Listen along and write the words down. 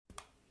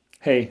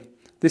Hey,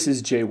 this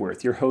is Jay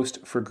Worth, your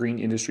host for Green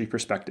Industry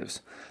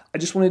Perspectives. I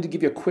just wanted to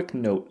give you a quick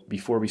note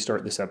before we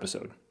start this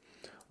episode.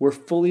 We're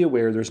fully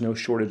aware there's no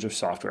shortage of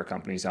software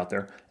companies out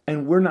there,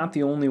 and we're not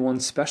the only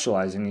ones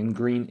specializing in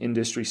green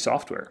industry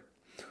software.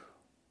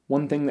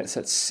 One thing that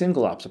sets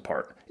Single Ops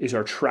apart is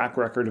our track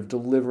record of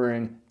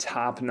delivering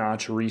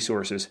top-notch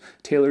resources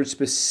tailored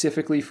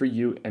specifically for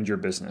you and your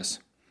business.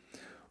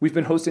 We've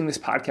been hosting this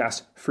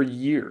podcast for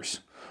years,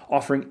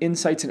 offering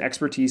insights and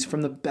expertise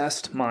from the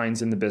best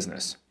minds in the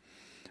business.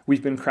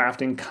 We've been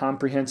crafting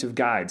comprehensive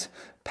guides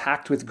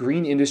packed with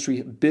green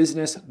industry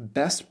business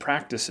best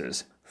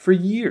practices for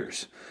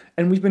years.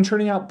 And we've been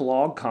churning out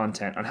blog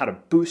content on how to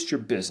boost your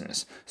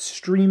business,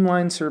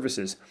 streamline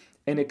services,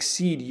 and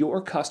exceed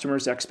your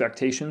customers'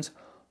 expectations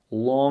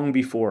long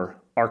before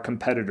our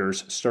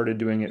competitors started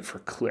doing it for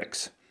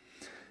clicks.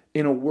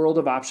 In a world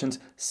of options,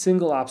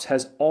 Single Ops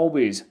has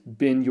always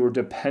been your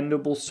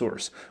dependable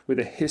source with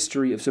a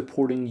history of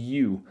supporting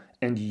you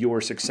and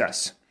your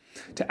success.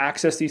 To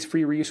access these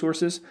free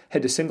resources,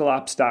 head to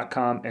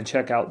singleops.com and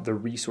check out the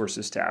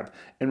Resources tab.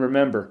 And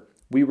remember,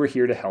 we were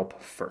here to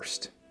help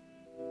first.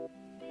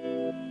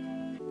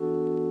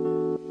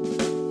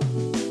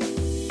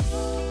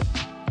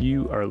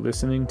 You are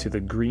listening to the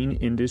Green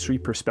Industry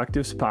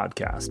Perspectives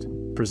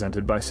podcast,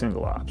 presented by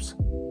Single Ops,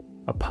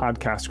 a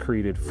podcast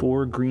created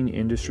for green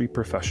industry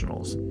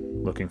professionals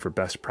looking for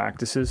best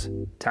practices,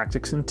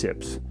 tactics, and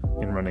tips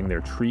in running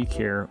their tree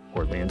care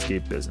or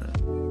landscape business.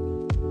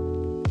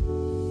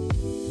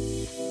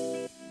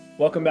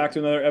 Welcome back to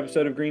another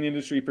episode of Green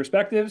Industry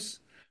Perspectives,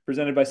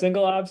 presented by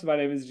Single Ops. My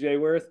name is Jay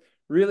Worth.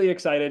 Really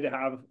excited to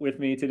have with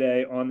me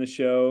today on the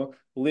show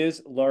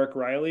Liz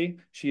Lark-Riley.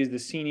 She is the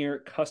Senior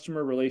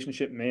Customer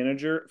Relationship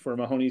Manager for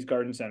Mahoney's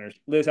Garden Centers.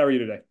 Liz, how are you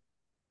today?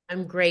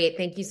 I'm great.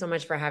 Thank you so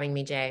much for having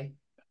me, Jay.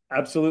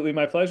 Absolutely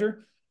my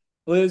pleasure.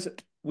 Liz,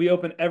 we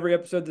open every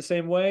episode the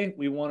same way.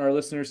 We want our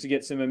listeners to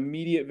get some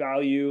immediate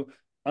value,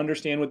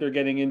 understand what they're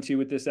getting into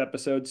with this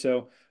episode.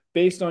 So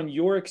based on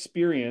your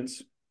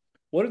experience,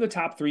 what are the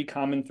top 3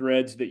 common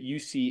threads that you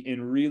see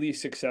in really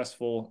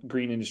successful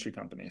green industry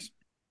companies?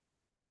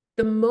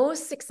 The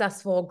most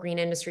successful green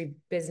industry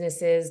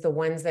businesses, the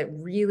ones that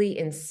really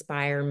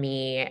inspire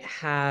me,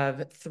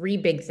 have 3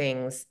 big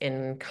things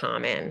in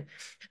common.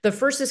 The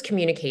first is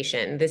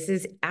communication. This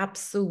is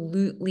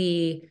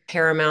absolutely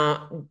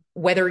paramount,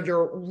 whether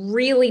you're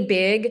really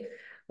big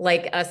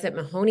like us at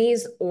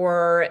Mahoney's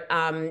or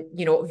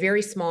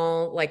very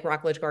small like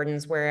Rockledge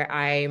Gardens, where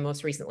I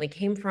most recently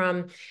came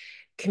from.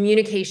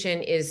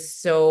 Communication is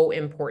so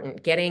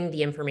important, getting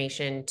the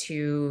information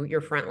to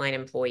your frontline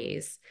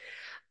employees.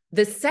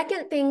 The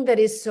second thing that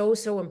is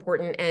so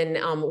important, and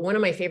one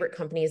of my favorite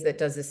companies that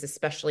does this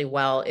especially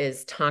well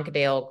is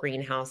Tonkadale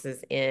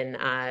Greenhouses in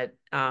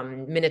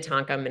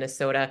Minnetonka,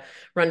 Minnesota,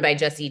 run by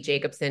Jesse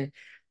Jacobson,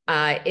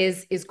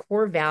 is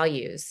core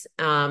values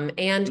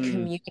and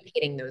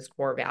communicating those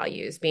core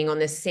values, being on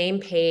the same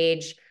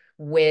page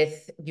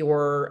with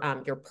your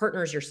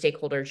partners, your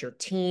stakeholders, your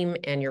team,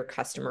 and your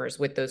customers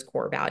with those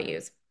core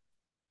values.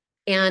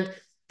 And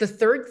the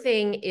third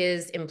thing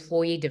is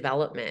employee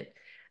development.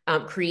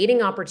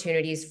 Creating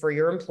opportunities for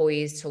your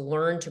employees to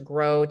learn, to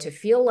grow, to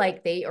feel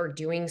like they are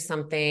doing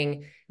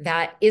something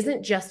that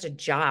isn't just a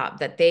job,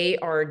 that they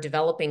are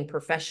developing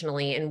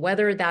professionally. And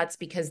whether that's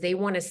because they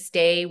want to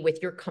stay with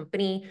your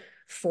company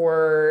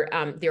for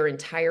their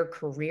entire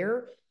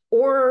career,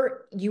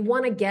 or you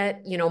want to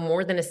get,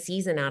 more than a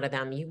season out of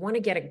them. You want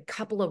to get a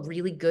couple of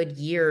really good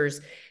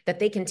years that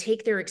they can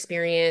take their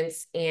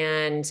experience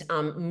and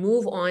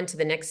move on to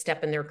the next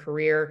step in their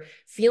career,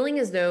 feeling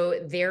as though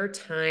their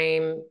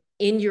time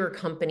in your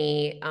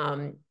company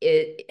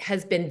it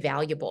has been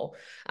valuable,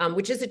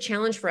 which is a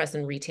challenge for us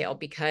in retail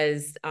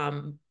because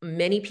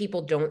many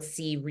people don't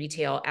see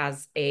retail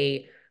as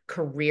a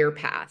career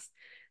path.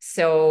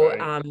 So,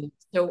 Right.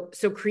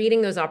 so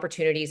creating those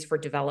opportunities for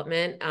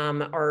development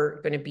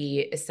are going to be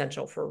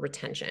essential for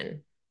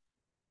retention.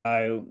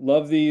 I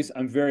love these.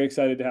 I'm very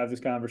excited to have this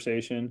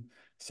conversation.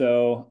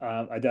 So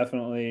I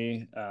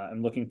definitely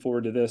am looking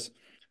forward to this.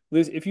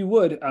 Liz, if you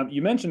would,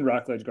 you mentioned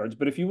Rockledge Gardens,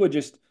 but if you would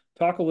just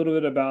talk a little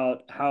bit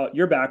about how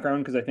your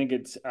background, because I think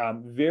it's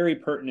very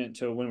pertinent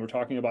to when we're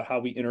talking about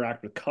how we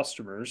interact with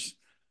customers,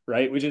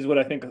 right? Which is what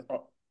I think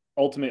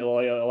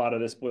ultimately a lot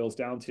of this boils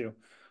down to.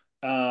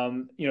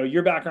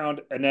 Your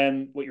background and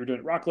then what you're doing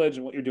at Rockledge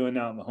and what you're doing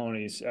now at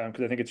Mahoney's,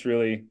 because I think it's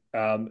really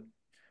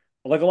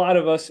like a lot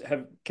of us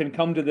can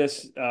come to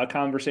this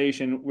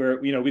conversation where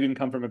we didn't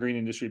come from a green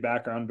industry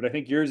background, but I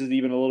think yours is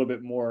even a little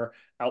bit more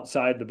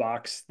outside the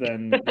box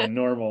than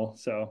normal.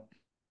 So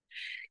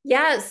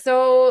Yeah.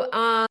 So,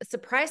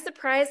 surprise,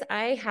 surprise,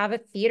 I have a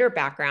theater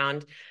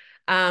background.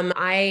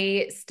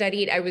 I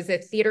was a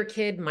theater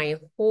kid my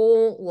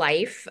whole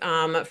life,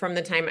 from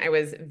the time I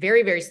was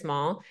very, very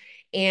small.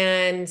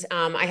 And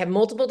I have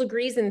multiple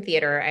degrees in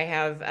theater. I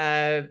have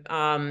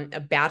a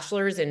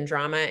bachelor's in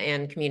drama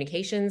and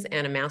communications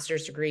and a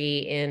master's degree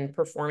in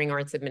performing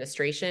arts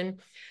administration.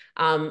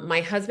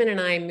 My husband and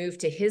I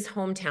moved to his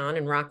hometown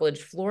in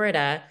Rockledge,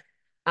 Florida,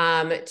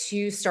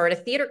 to start a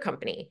theater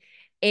company.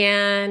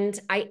 And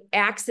I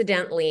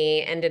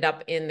accidentally ended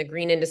up in the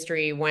green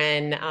industry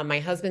when my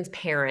husband's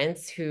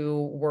parents,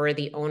 who were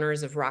the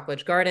owners of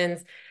Rockledge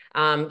Gardens,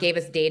 gave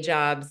us day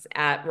jobs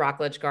at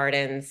Rockledge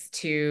Gardens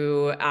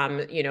to,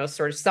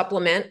 sort of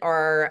supplement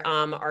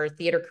our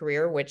theater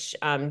career, which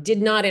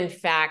did not, in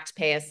fact,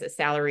 pay us a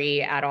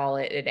salary at all.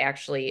 It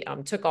actually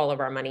took all of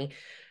our money.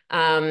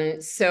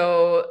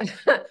 So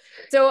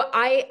So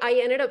I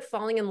ended up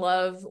falling in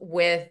love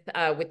with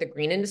the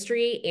green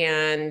industry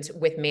and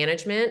with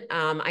management.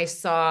 I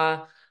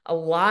saw a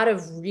lot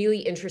of really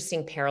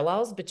interesting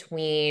parallels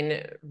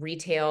between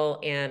retail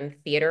and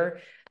theater.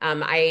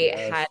 I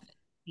had Yes.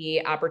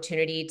 the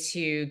opportunity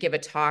to give a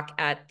talk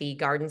at the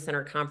Garden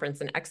Center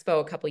Conference and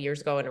Expo a couple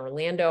years ago in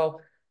Orlando,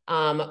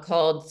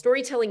 called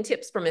Storytelling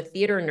Tips from a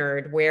Theater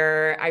Nerd,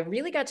 where I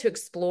really got to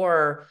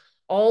explore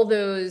all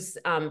those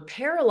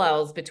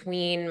parallels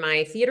between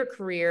my theater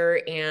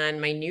career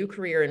and my new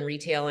career in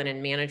retail and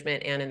in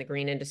management and in the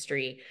green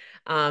industry.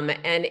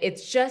 And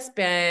it's just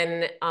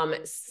been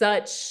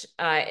such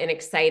an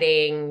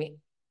exciting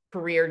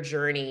career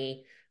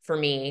journey for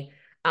me.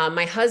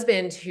 My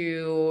husband,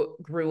 who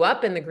grew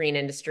up in the green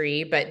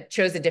industry but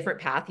chose a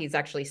different path, he's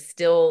actually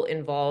still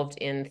involved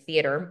in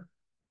theater,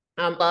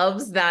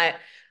 loves that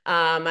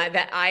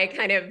I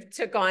kind of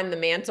took on the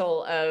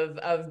mantle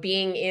of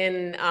being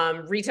in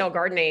retail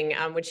gardening,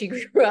 which he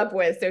grew up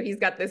with. So he's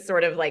got this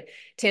sort of like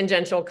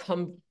tangential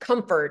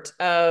comfort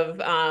of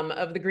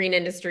the green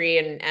industry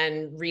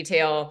and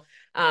retail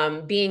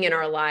being in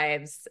our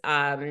lives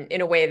in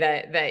a way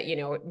that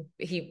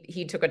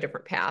he took a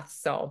different path.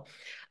 So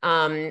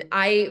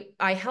I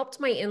helped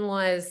my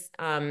in-laws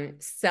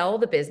sell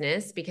the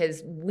business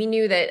because we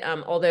knew that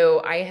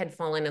although I had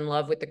fallen in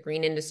love with the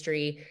green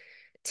industry,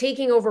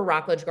 taking over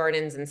Rockledge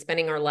Gardens and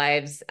spending our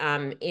lives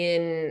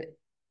in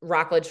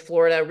Rockledge,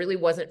 Florida, really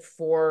wasn't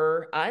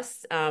for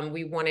us.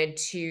 We wanted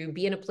to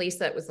be in a place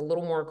that was a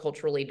little more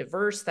culturally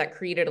diverse, that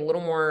created a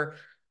little more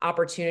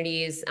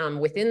opportunities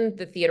within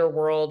the theater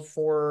world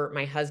for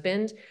my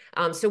husband.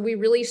 So we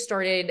really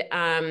started,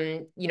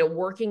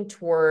 working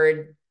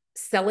toward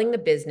selling the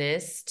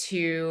business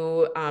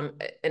to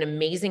an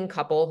amazing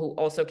couple who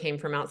also came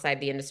from outside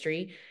the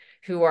industry,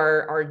 who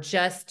are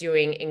just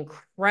doing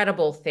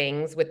incredible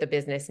things with the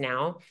business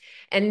now.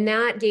 And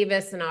that gave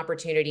us an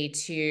opportunity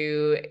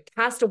to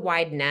cast a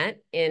wide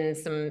net in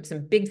some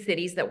big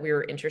cities that we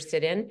were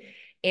interested in.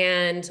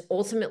 And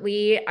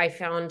ultimately, I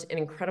found an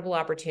incredible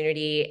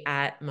opportunity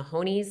at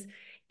Mahoney's,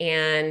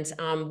 and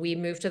we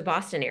moved to the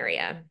Boston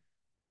area.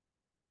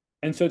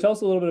 And so tell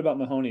us a little bit about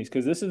Mahoney's,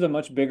 because this is a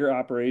much bigger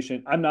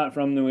operation. I'm not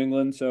from New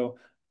England, so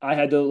I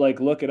had to like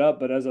look it up.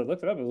 But as I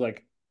looked it up, it was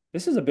like,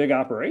 this is a big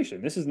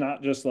operation. This is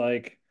not just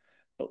like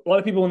a lot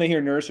of people when they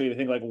hear nursery, they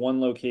think like one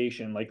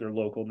location, like their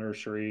local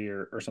nursery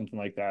or something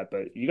like that.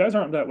 But you guys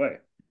aren't that way.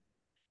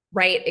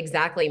 Right,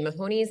 exactly.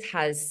 Mahoney's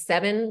has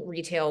 7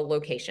 retail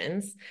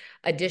locations.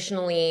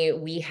 Additionally,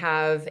 we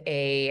have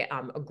a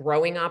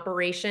growing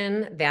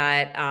operation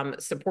that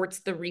supports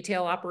the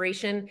retail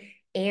operation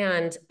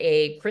and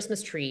a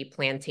Christmas tree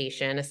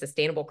plantation, a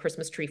sustainable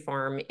Christmas tree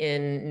farm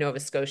in Nova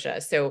Scotia.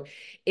 So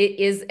it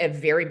is a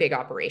very big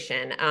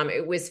operation.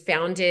 It was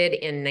founded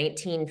in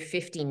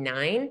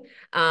 1959,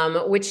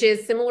 which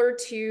is similar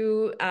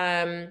to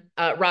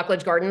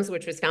Rockledge Gardens,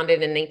 which was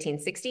founded in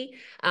 1960.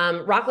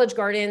 Rockledge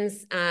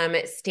Gardens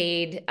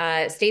stayed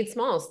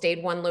small,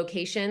 stayed one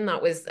location.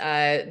 That was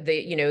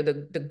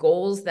the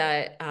goals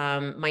that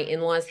my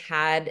in-laws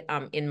had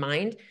in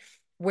mind.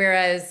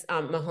 Whereas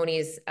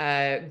Mahoney's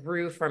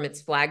grew from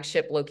its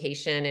flagship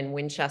location in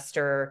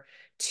Winchester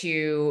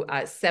to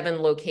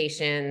 7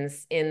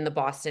 locations in the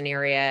Boston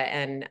area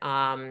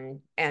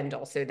and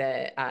also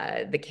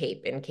the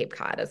Cape in Cape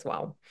Cod as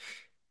well.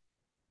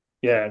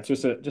 Yeah, it's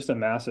just a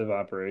massive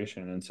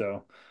operation. And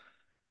so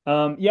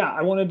yeah,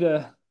 I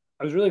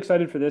was really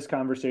excited for this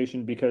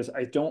conversation because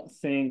I don't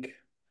think,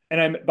 and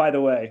I'm, by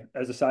the way,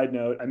 as a side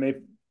note, I may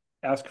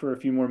ask for a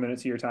few more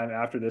minutes of your time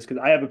after this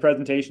because I have a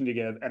presentation to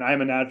give and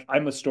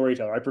I'm a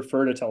storyteller. I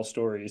prefer to tell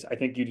stories. I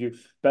think you do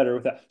better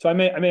with that. So I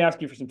may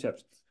ask you for some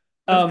tips.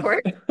 Of Um,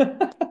 course.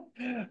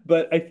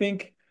 but I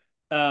think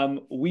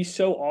we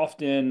so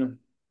often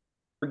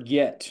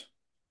forget,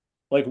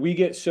 like we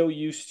get so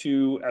used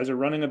to as a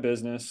running a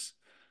business,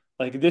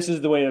 like this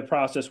is the way the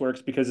process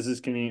works because this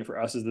is convenient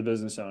for us as the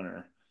business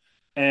owner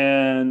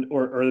and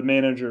or the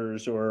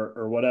managers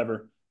or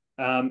whatever.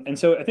 And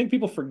so I think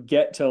people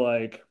forget to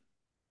like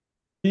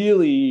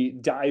really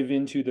dive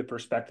into the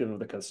perspective of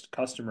the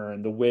customer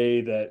and the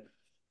way that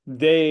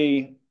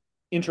they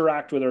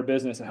interact with our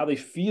business and how they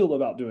feel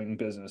about doing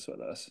business with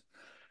us.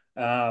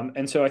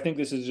 And so I think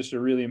this is just a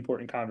really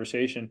important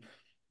conversation.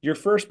 Your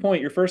first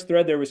point, your first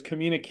thread there was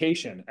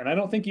communication. And I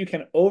don't think you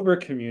can over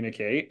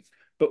communicate,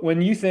 but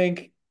when you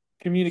think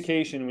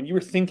communication, when you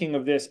were thinking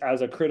of this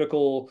as a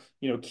critical,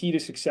 key to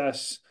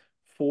success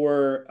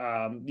for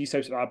these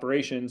types of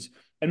operations,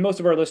 and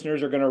most of our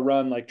listeners are going to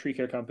run like tree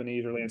care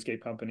companies or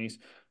landscape companies.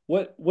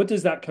 What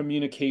does that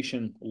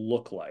communication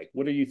look like?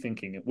 What are you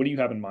thinking? What do you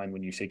have in mind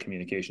when you say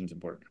communication is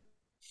important?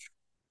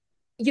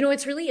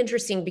 It's really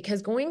interesting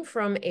because going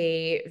from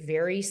a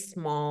very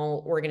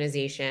small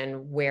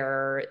organization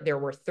where there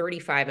were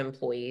 35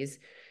 employees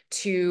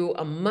to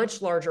a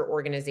much larger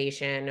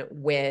organization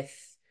with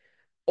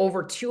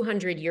over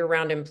 200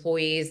 year-round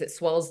employees that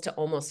swells to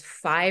almost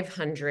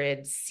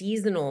 500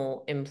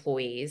 seasonal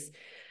employees,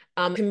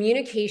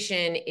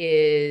 communication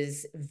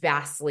is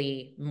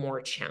vastly more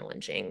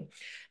challenging.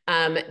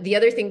 The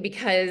other thing,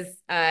 because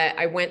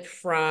I went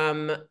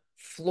from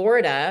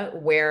Florida,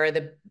 where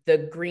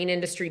the green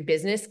industry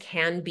business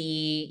can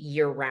be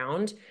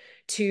year-round,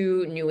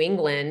 to New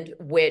England,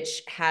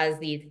 which has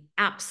these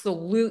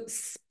absolute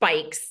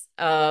spikes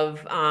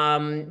of,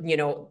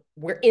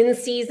 we're in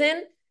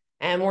season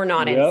and we're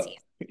not in Yep.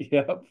 season.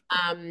 Yep.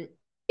 Um,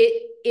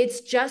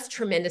 it's just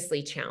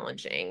tremendously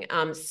challenging.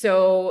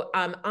 So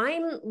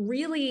I'm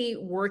really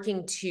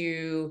working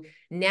to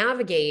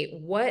navigate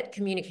what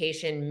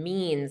communication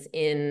means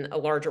in a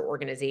larger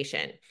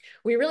organization.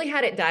 We really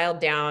had it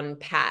dialed down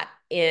pat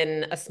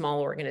in a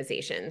small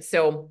organization.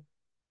 So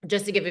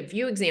just to give a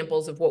few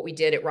examples of what we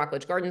did at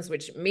Rockledge Gardens,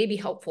 which may be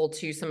helpful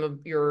to some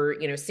of your,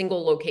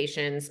 single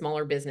location,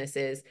 smaller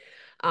businesses.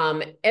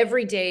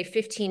 Every day,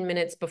 15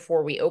 minutes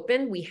before we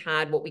opened, we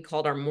had what we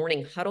called our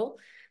morning huddle.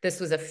 This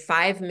was a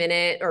 5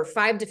 minute or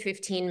 5 to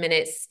 15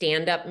 minute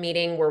stand-up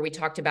meeting where we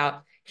talked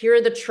about, here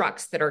are the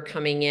trucks that are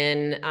coming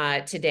in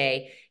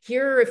today.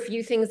 Here are a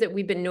few things that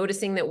we've been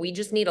noticing that we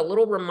just need a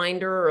little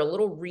reminder or a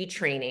little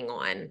retraining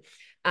on.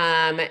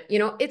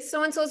 It's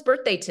so-and-so's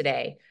birthday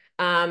today.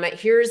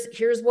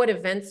 Here's what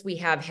events we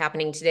have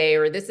happening today,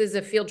 or this is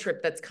a field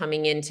trip that's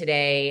coming in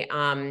today.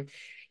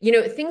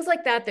 Things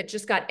like that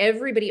just got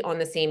everybody on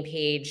the same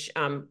page,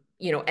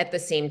 at the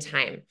same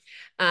time.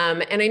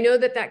 And I know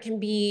that can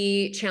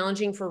be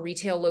challenging for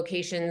retail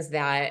locations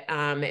that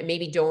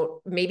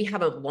maybe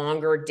have a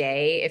longer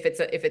day.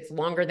 If it's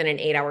longer than an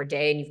 8-hour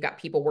day and you've got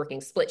people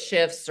working split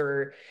shifts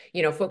or,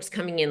 folks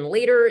coming in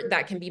later,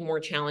 that can be more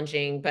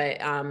challenging.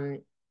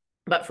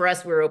 But for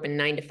us, we were open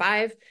 9 to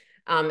 5.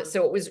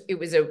 So it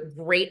was a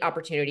great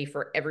opportunity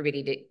for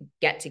everybody to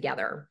get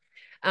together.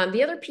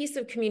 The other piece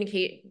of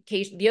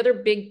communication, the other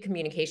big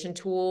communication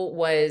tool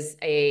was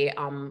a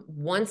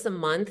once a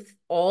month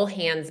all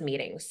hands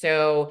meeting.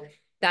 So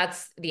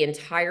that's the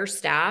entire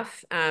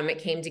staff. It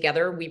came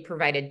together. We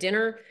provided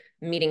dinner.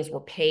 Meetings were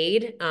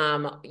paid.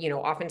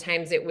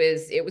 Oftentimes it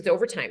was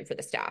overtime for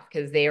the staff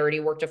because they already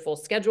worked a full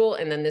schedule,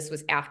 and then this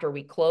was after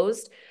we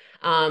closed.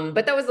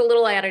 But that was a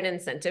little added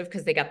incentive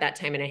because they got that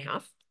time and a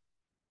half.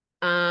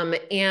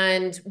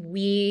 And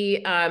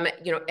we,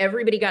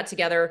 everybody got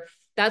together.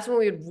 That's when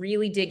we would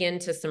really dig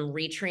into some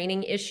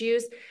retraining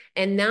issues.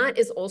 And that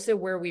is also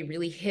where we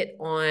really hit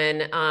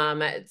on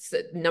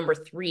number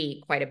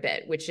 3 quite a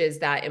bit, which is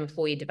that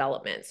employee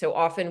development. So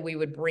often we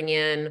would bring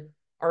in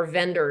our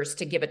vendors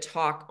to give a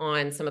talk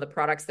on some of the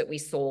products that we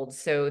sold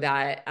so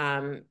that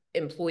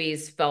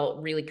employees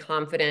felt really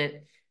confident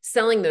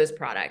selling those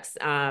products.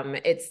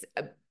 It's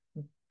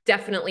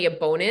definitely a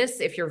bonus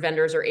if your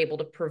vendors are able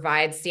to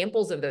provide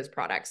samples of those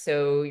products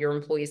so your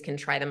employees can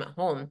try them at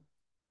home.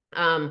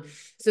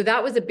 So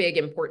that was a big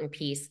important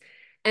piece.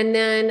 And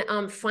then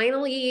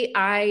finally,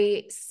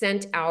 I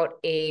sent out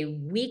a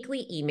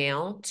weekly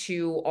email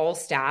to all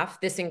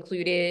staff. This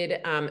included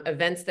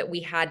events that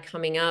we had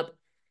coming up.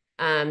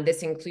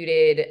 This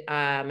included,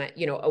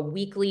 a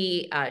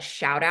weekly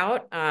shout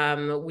out.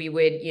 We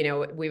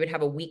would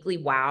have a weekly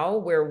wow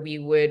where we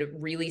would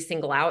really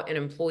single out an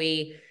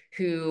employee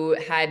who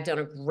had done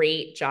a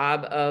great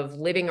job of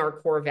living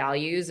our core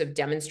values, of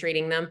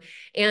demonstrating them.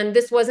 And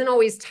this wasn't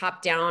always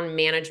top-down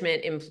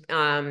management,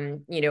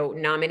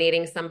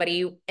 nominating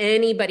somebody.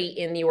 Anybody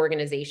in the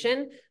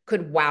organization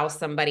could wow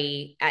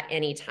somebody at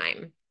any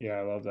time. Yeah,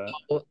 I love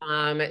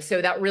that.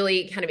 So that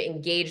really kind of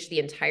engaged the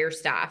entire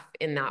staff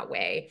in that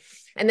way.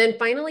 And then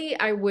finally,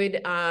 I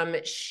would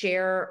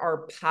share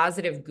our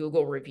positive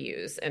Google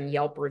reviews and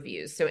Yelp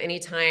reviews. So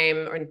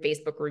anytime on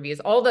Facebook reviews,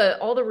 all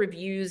the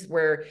reviews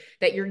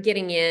that you're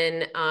getting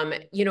in,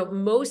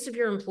 most of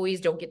your employees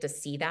don't get to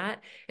see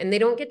that, and they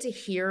don't get to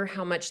hear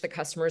how much the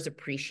customers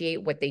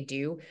appreciate what they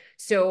do.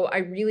 So I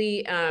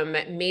really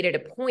made it a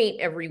point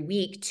every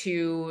week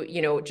to,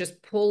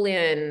 just pull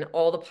in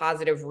all the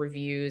positive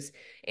reviews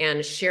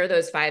and share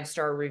those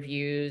 5-star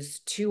reviews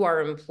to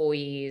our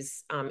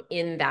employees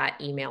in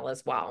that email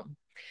as well.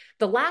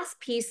 The last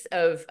piece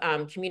of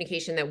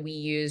communication that we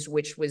used,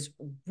 which was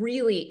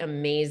really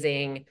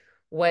amazing,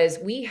 was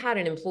we had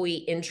an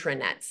employee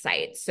intranet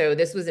site. So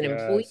this was an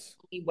employee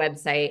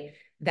website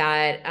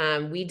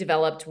that we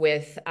developed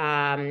with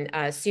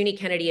SUNY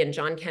Kennedy and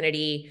John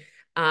Kennedy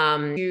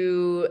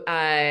to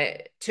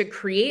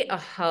create a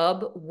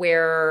hub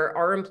where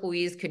our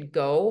employees could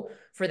go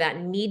for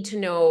that need to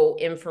know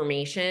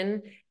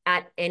information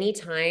at any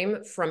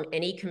time from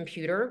any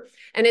computer.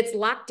 And it's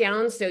locked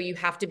down, so you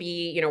have to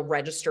be,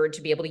 registered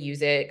to be able to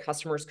use it.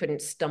 Customers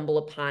couldn't stumble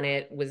upon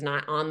it, was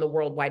not on the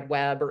World Wide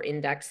Web or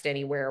indexed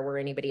anywhere where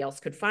anybody else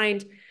could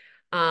find.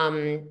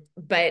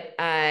 But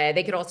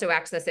they could also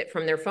access it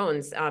from their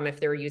phones if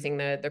they're using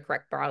the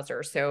correct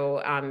browser.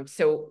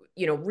 So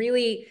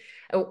really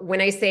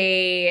When I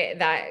say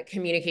that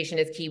communication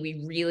is key,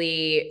 we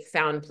really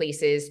found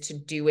places to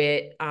do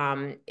it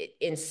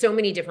in so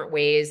many different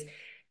ways.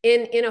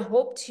 In a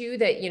hope too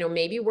that,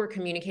 maybe we're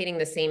communicating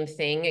the same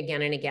thing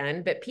again and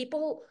again, but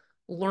people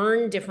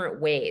learn different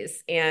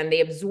ways and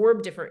they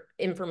absorb different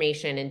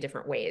information in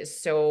different ways.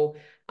 So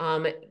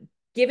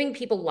giving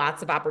people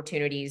lots of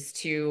opportunities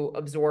to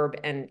absorb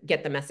and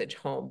get the message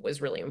home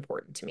was really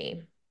important to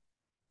me.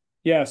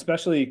 Yeah,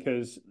 especially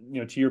because,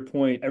 to your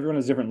point, everyone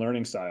has different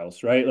learning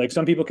styles, right? Like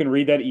some people can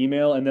read that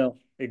email and they'll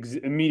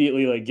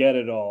immediately like get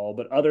it all,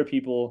 but other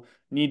people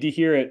need to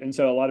hear it. And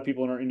so a lot of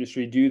people in our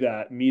industry do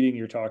that meeting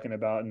you're talking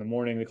about in the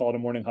morning. They call it a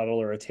morning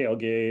huddle or a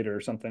tailgate or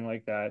something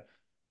like that.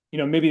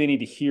 Maybe they need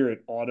to hear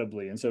it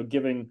audibly. And so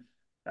giving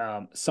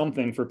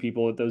something for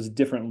people with those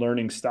different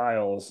learning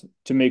styles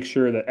to make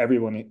sure that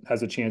everyone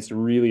has a chance to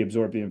really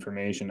absorb the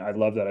information. I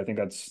love that. I think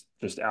that's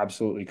just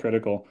absolutely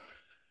critical.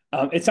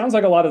 It sounds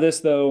like a lot of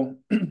this, though,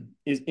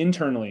 is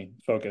internally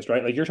focused,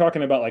 right? Like you're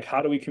talking about, like,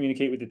 how do we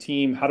communicate with the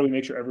team? How do we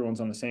make sure everyone's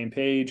on the same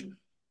page?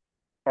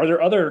 Are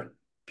there other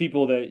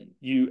people that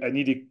you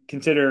need to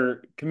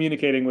consider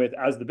communicating with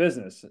as the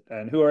business?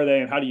 And who are they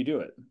and how do you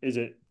do it? Is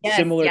it Yes,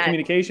 similar yes.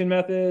 communication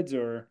methods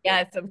or?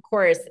 Yes, of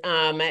course.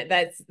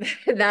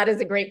 That is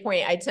a great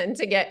point. I tend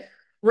to get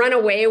run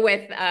away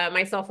with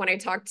myself when I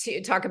talk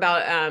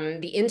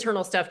about the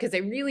internal stuff because I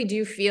really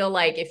do feel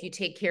like if you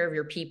take care of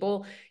your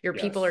people are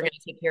Yes, going to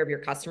take care of your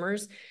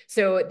customers.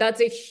 So that's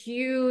a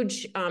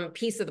huge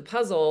piece of the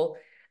puzzle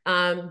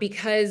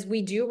because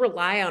we do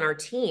rely on our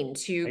team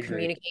to I agree.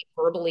 communicate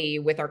verbally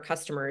with our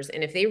customers.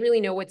 And if they really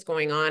know what's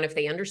going on, if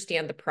they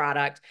understand the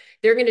product,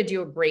 they're going to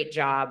do a great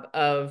job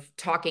of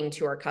talking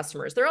to our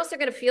customers. They're also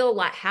going to feel a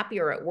lot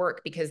happier at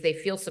work because they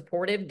feel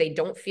supportive. They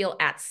don't feel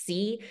at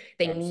sea.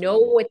 They know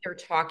Absolutely. what they're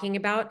talking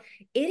about.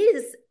 It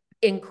is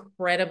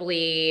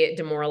incredibly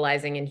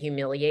demoralizing and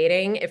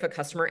humiliating if a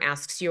customer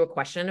asks you a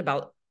question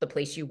about the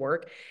place you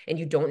work and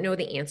you don't know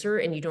the answer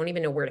and you don't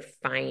even know where to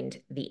find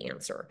the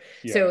answer.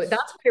 So Yes.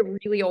 that's why I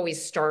really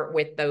always start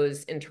with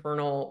those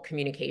internal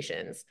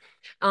communications.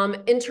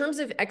 In terms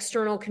of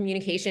external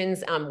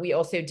communications, we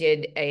also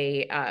did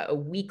a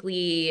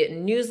weekly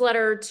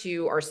newsletter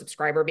to our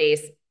subscriber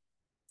base,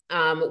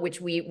 which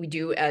we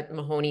do at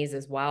Mahoney's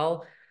as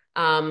well.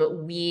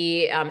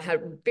 We had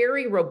a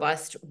very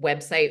robust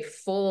website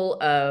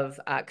full of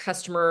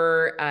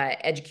customer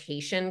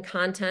education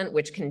content,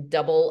 which can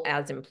double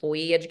as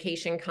employee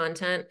education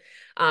content.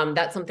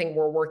 That's something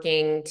we're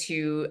working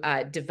to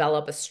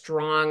develop a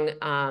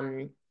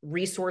strong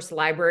resource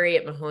library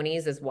at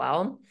Mahoney's as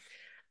well.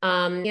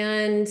 And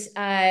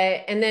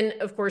then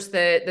of course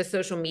the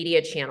social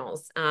media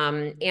channels.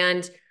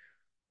 And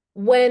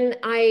when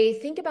I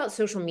think about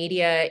social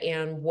media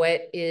and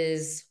what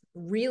is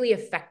really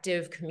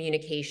effective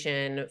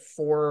communication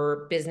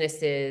for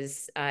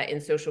businesses in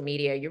social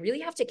media, you really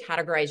have to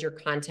categorize your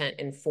content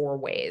in four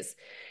ways.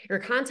 Your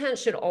content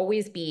should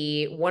always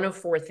be one of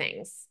four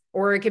things,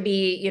 or it could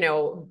be,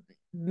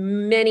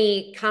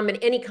 any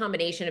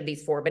combination of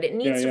these four, but it Yeah,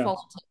 needs to yeah.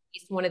 fall into at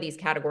least one of these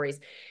categories.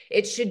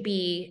 It should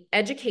be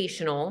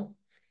educational,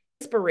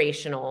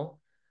 inspirational,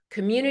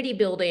 community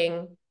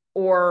building,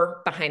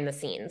 or behind the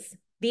scenes.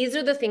 These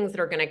are the things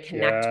that are going to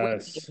connect with and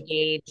Yes.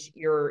 engage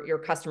your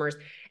customers.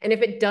 And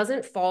if it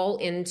doesn't fall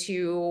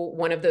into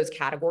one of those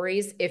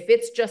categories, if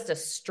it's just a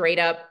straight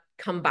up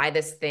come buy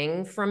this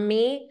thing from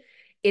me,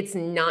 it's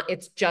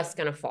just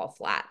going to fall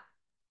flat.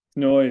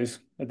 Noise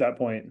at that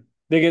point.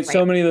 They get Right.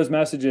 so many of those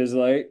messages,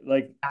 like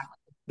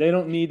they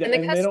don't need that And the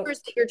and they don't.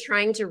 customers that you're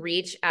trying to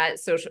reach on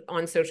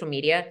social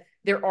media,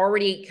 they're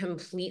already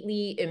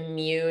completely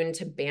immune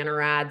to banner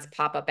ads,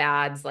 pop-up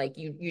ads. Like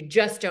you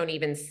just don't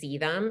even see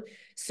them.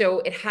 So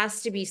it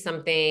has to be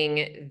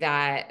something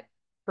that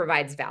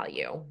provides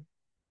value.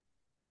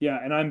 Yeah,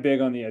 and I'm big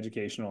on the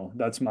educational.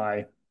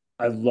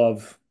 I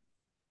love,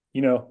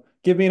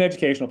 give me an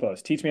educational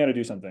post. Teach me how to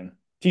do something.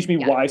 Teach me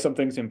Yeah, why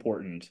something's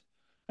important.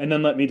 And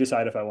then let me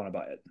decide if I want to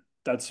buy it.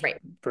 That's right,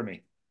 for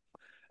me.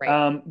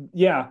 right.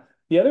 Yeah.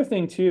 The other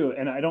thing too,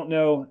 and I don't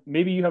know,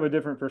 maybe you have a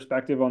different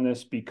perspective on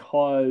this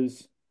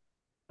because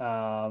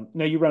now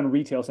you run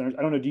retail centers.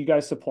 I don't know, do you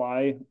guys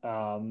supply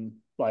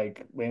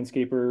like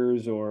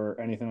landscapers or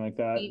anything like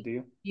that? Do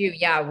you?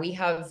 Yeah, we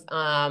have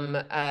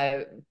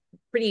a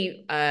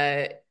pretty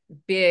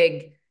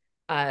big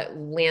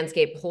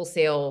landscape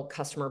wholesale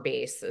customer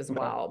base as Okay.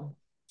 well.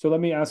 So let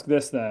me ask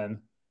this then.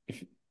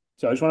 If,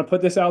 so I just want to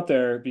put this out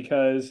there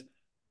because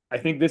I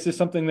think this is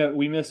something that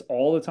we miss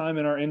all the time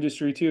in our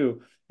industry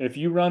too. If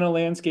you run a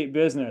landscape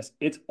business,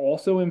 it's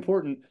also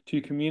important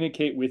to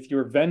communicate with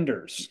your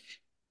vendors,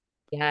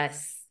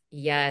 Yes,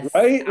 yes.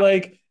 right?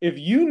 Like if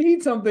you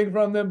need something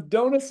from them,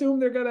 don't assume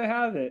they're going to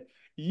have it.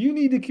 You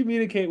need to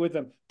communicate with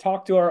them.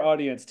 Talk to our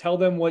audience. Tell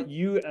them what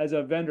you as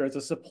a vendor, as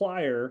a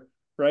supplier,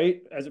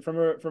 right? As from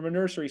a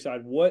nursery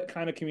side, what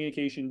kind of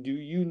communication do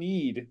you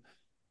need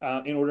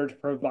in order to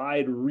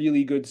provide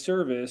really good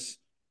service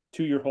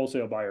to your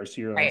wholesale buyers,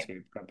 to your Right.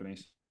 landscape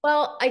companies?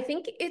 Well, I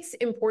think it's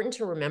important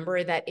to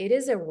remember that it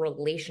is a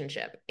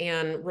relationship,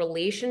 and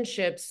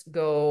relationships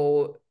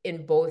go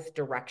in both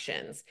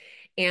directions.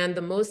 And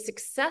the most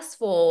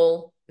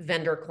successful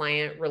vendor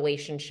client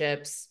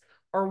relationships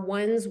are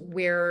ones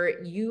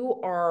where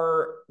you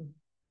are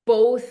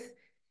both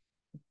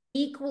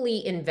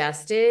equally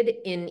invested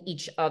in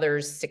each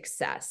other's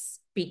success.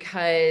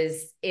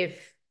 Because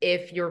if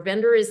your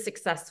vendor is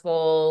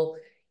successful,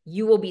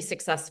 you will be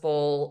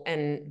successful,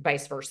 and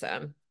vice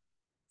versa.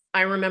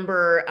 I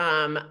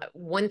remember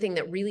one thing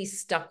that really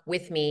stuck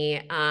with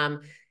me.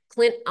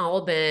 Clint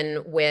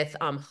Albin with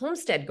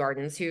Homestead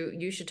Gardens, who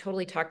you should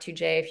totally talk to,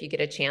 Jay, if you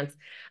get a chance.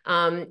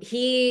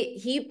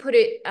 He put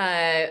it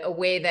a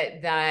way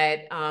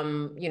that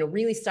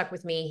really stuck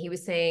with me. He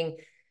was saying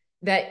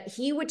that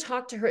he would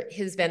talk to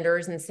his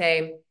vendors and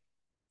say,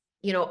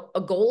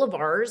 a goal of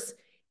ours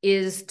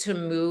is to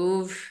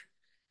move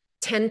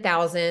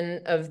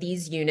 10,000 of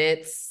these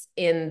units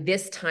in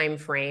this time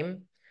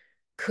frame.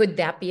 Could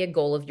that be a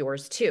goal of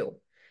yours too?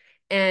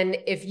 And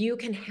if you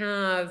can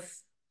have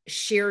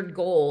shared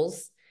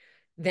goals,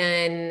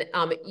 then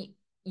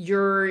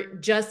you're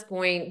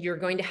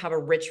going to have a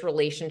rich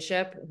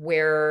relationship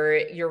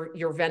where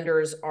your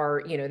vendors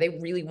are, they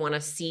really want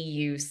to see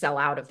you sell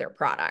out of their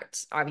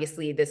product.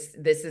 Obviously, this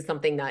is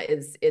something that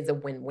is a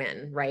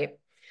win-win, right?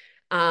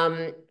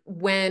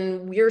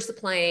 When we're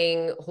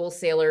supplying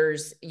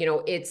wholesalers,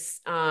 it's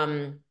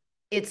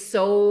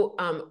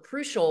so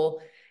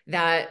crucial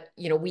that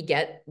we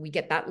get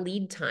that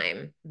lead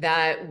time,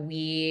 that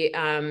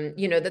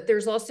that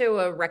there's also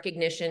a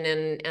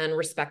recognition and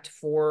respect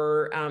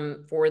for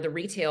the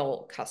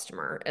retail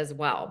customer as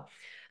well.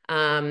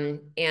 And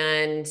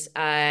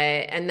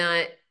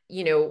that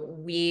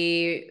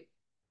we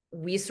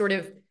sort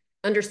of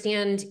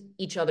understand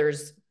each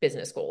other's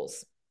business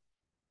goals.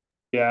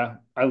 Yeah,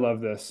 I love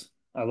this.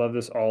 I love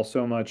this all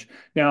so much.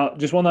 Now,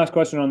 just one last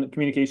question on the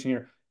communication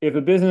here. If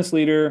a business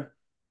leader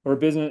or a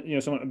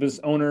business, someone, a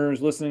business owner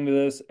is listening to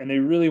this and they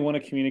really want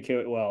to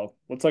communicate well,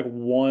 what's like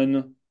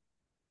one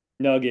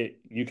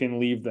nugget you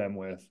can leave them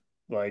with?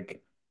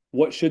 Like,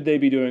 what should they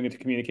be doing to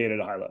communicate at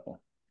a high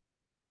level?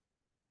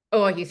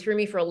 Oh, you threw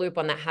me for a loop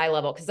on that high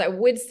level, because I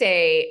would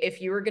say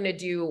if you were going to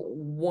do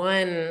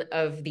one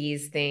of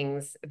these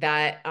things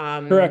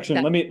Correction.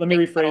 that Let me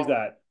rephrase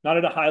that. Not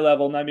at a high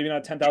level, not maybe not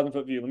a 10,000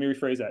 foot view. Let me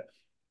rephrase that.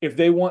 If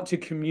they want to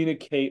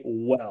communicate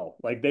well,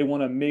 like they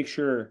want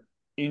to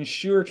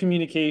ensure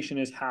communication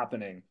is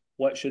happening,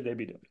 what should they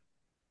be doing?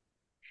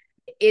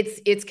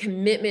 it's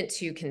commitment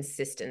to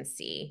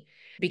consistency,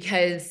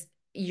 because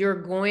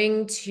you're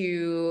going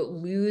to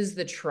lose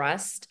the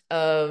trust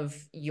of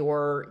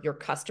your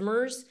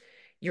customers,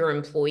 your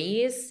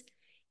employees,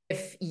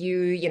 if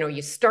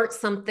you start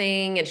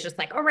something and it's just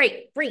like, all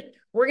right, great,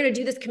 we're going to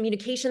do this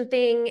communication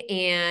thing,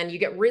 and you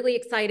get really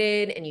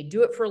excited and you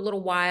do it for a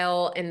little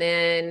while, and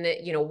then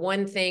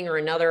one thing or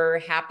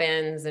another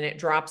happens and it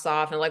drops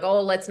off, and like,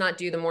 oh, let's not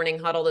do the morning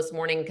huddle this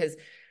morning because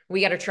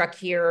we got a truck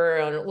here,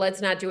 and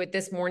let's not do it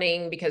this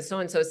morning because so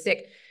and so's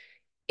sick.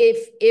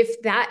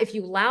 If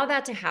you allow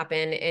that to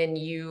happen, and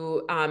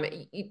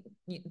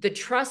the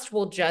trust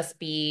will just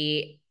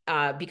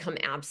become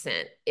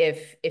absent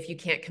if you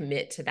can't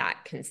commit to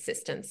that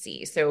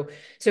consistency. So I love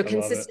it.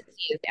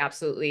 consistency is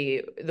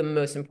absolutely the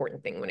most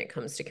important thing when it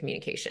comes to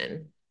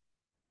communication.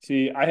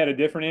 See, I had a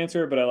different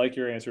answer, but I like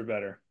your answer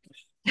better.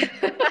 I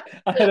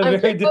had a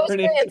I'm very curious, what was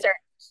different your answer.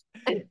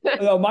 answer?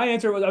 No, my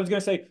answer was I was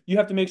going to say you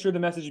have to make sure the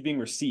message is being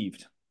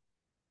received,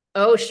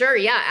 Oh, sure.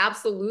 Yeah,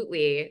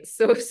 absolutely.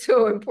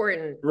 So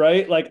important.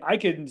 right? Like I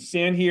could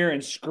stand here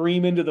and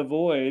scream into the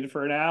void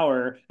for an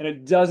hour and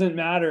it doesn't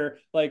matter.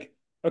 Like,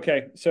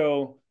 okay,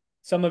 so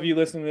some of you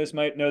listening to this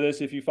might know this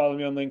if you follow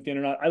me on LinkedIn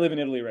or not. I live in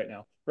Italy right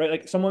now, right?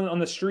 Like someone on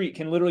the street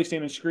can literally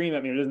stand and scream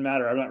at me. It doesn't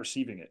matter. I'm not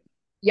receiving it.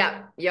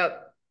 Yeah,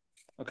 yep.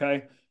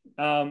 Okay.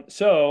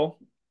 So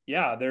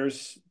yeah,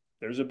 there's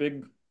a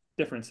big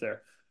difference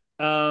there.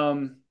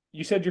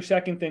 You said your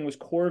second thing was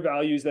core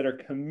values that are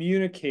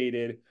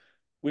communicated,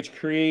 which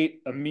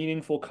create a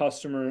meaningful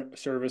customer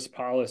service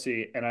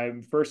policy. And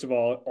I'm first of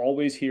all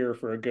always here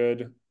for a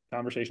good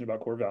conversation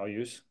about core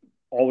values.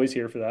 Always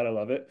here for that. I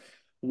love it.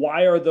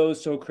 Why are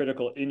those so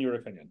critical in your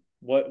opinion?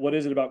 What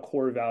is it about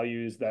core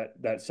values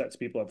that sets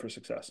people up for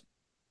success?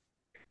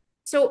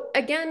 So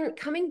again,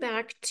 coming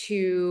back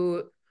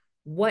to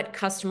what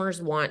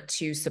customers want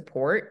to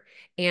support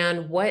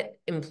and what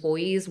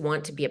employees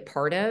want to be a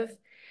part of,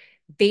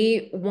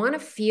 they want to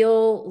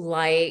feel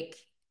like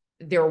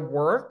their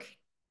work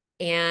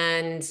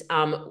and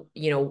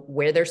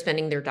where they're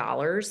spending their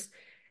dollars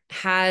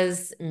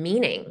has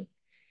meaning.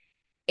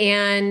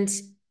 And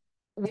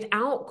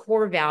without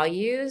core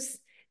values,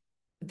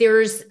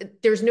 there's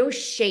no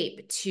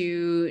shape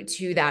to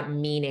that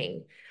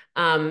meaning.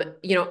 I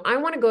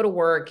want to go to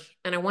work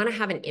and I want to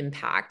have an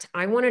impact.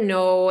 I want to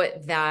know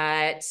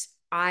that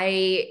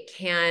I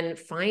can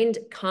find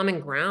common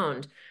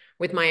ground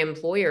with my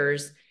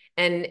employers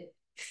and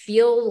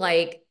feel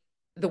like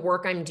the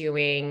work I'm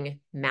doing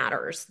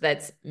matters,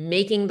 that's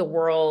making the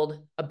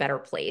world a better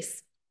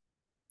place.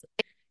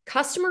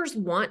 Customers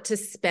want to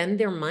spend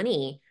their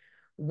money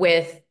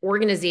with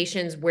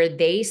organizations where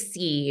they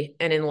see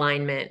an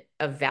alignment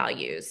of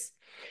values.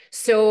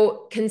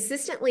 So,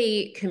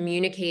 consistently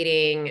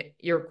communicating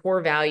your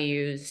core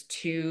values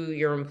to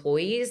your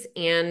employees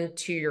and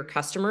to your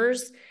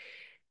customers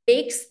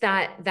makes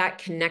that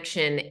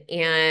connection,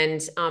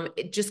 and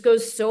it just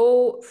goes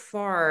so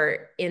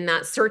far in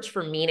that search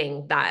for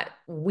meaning that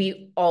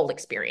we all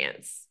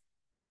experience.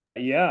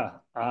 Yeah,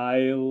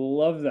 I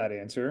love that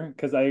answer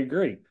because I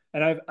agree.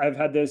 And I've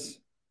had this,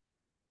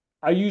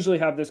 I usually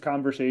have this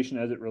conversation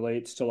as it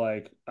relates to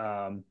like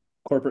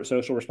corporate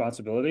social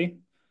responsibility,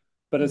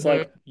 but it's Mhm.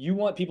 like you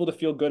want people to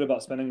feel good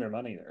about spending their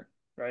money there,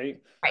 right?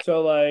 Right.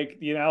 So like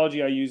the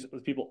analogy I use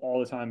with people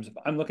all the time is if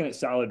I'm looking at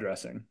salad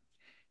dressing.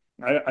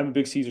 I'm a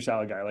big Caesar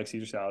salad guy. I like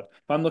Caesar salad.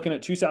 If I'm looking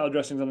at two salad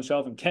dressings on the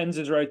shelf and Ken's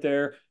is right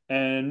there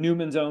and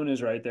Newman's Own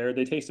is right there,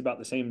 they taste about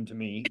the same to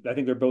me. I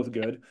think they're both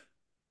good.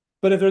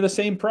 But if they're the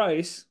same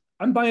price,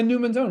 I'm buying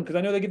Newman's Own because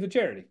I know they give to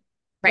charity.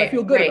 So I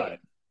feel Right, good right. about it.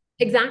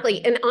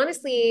 Exactly. And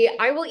honestly,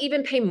 I will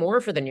even pay more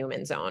for the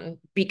Newman Zone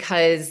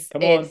because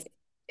Come it's, on.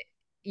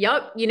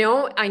 yep,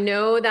 I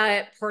know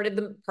that part of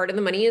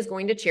the money is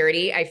going to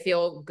charity. I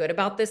feel good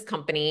about this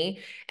company.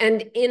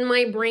 And in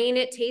my brain,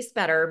 it tastes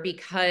better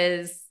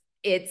because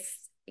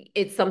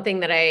it's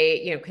something that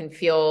I can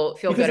feel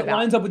Because good it about.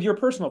 lines up with your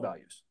personal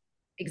values.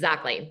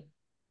 Exactly.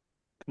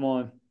 Come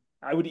on.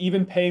 I would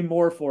even pay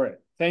more for it.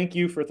 Thank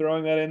you for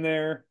throwing that in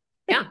there.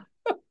 Yeah.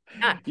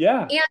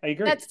 Yeah. Yeah, And I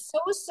agree. that's so,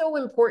 so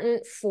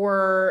important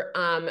for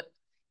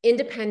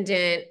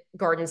independent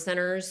garden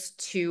centers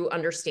to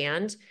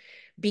understand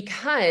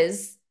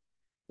because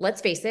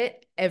let's face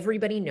it,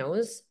 everybody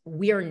knows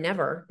we are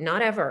never,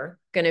 not ever,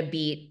 going to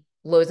beat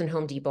Lowe's and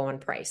Home Depot on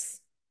price.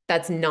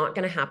 That's not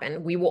going to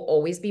happen. We will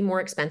always be more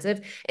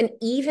expensive. And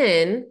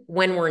even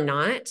when we're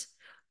not,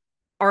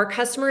 our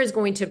customer is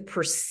going to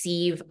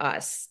perceive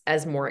us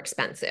as more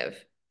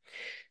expensive.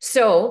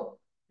 So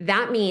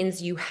that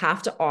means you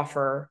have to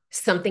offer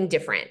something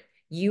different.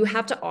 You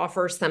have to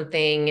offer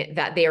something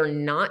that they are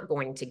not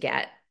going to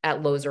get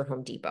at Lowe's or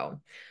Home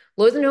Depot.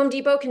 Lowe's and Home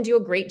Depot can do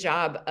a great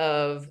job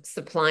of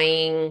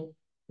supplying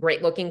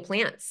great looking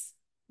plants.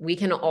 We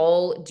can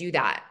all do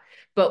that.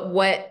 But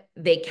what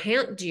they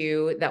can't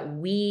do that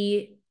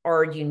we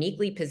are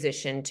uniquely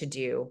positioned to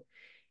do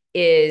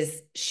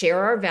is share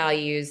our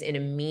values in a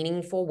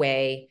meaningful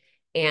way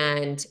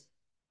and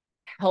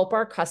help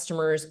our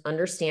customers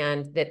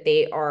understand that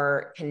they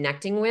are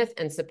connecting with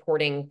and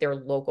supporting their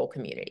local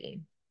community.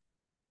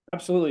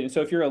 Absolutely. And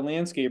so if you're a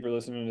landscaper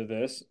listening to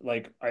this,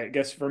 like I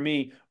guess for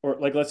me, or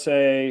like let's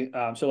say,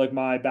 so like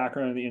my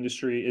background in the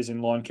industry is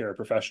in lawn care,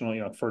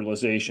 professional,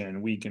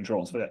 fertilization, weed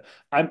control, and stuff like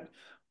that.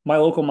 My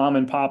local mom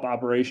and pop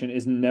operation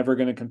is never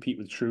going to compete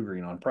with True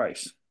Green on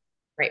price.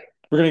 Right,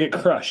 We're going to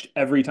get crushed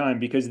every time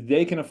because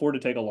they can afford to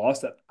take a loss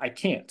that I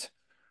can't.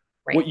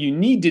 What right. you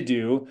need to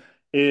do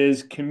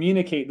is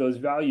communicate those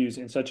values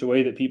in such a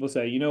way that people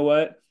say, you know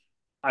what?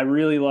 I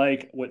really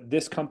like what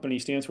this company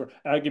stands for.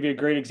 And I'll give you a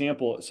great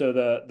example. So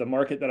the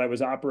market that I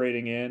was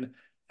operating in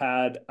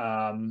had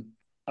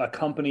a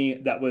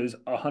company that was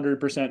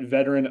 100%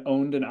 veteran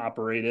owned and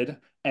operated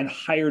and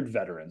hired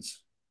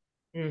veterans.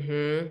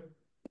 Mm-hmm.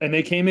 And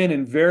they came in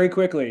and very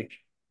quickly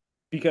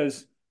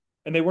because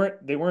and they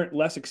weren't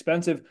less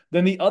expensive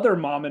than the other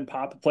mom and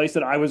pop place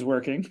that I was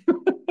working,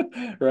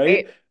 right?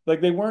 Right.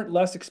 Like they weren't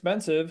less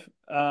expensive.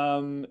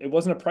 It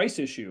wasn't a price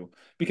issue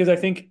because I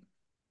think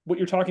what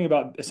you're talking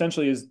about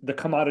essentially is the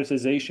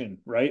commoditization,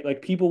 right?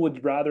 Like people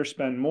would rather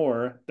spend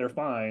more. They're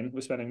fine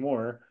with spending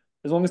more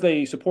as long as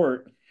they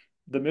support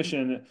the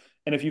mission.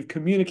 And if you've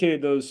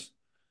communicated those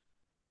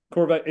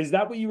core values, is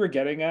that what you were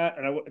getting at?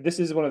 And this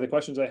is one of the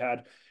questions I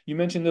had. You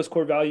mentioned those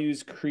core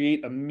values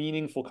create a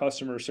meaningful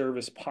customer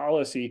service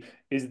policy.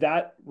 Is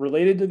that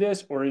related to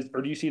this, or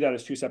do you see that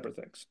as two separate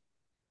things?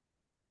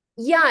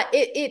 Yeah,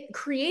 it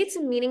creates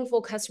a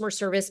meaningful customer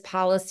service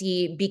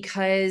policy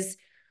because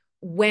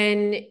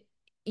when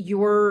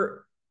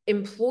your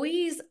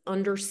employees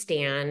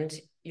understand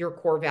your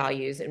core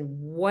values and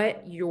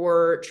what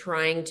you're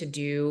trying to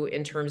do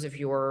in terms of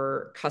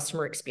your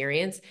customer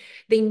experience,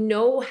 they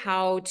know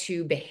how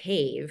to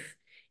behave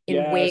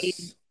in ways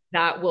Yes.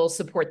 that will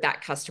support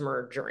that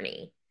customer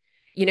journey.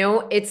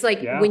 It's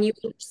like Yeah. when you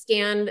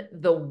understand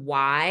the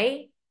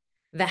why,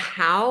 the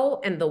how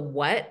and the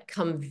what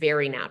come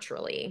very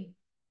naturally.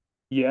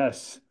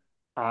 Yes.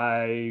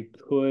 I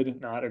could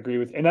not agree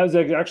with. And that was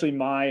actually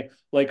my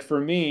like for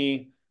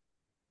me.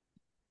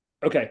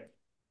 Okay,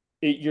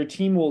 your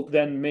team will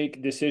then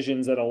make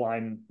decisions that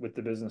align with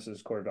the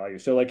business's core value.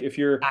 So, like if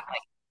your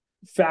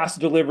fast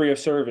delivery of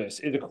service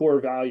is a core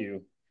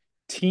value,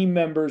 team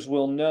members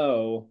will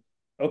know,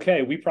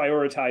 okay, we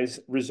prioritize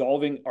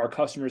resolving our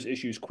customers'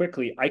 issues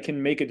quickly. I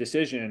can make a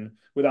decision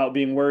without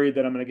being worried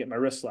that I'm going to get my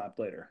wrist slapped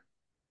later.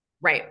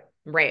 Right,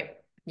 right.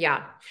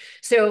 Yeah.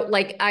 So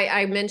like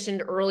I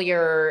mentioned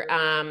earlier,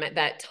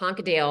 that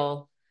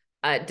Tonkadale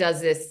does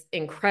this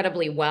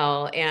incredibly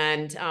well.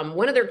 And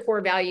one of their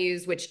core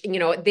values, which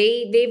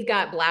they've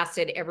got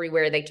blasted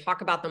everywhere. They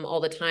talk about them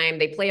all the time.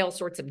 They play all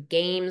sorts of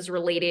games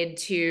related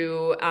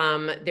to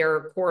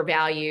their core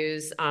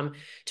values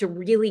to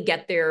really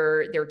get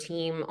their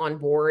team on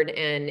board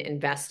and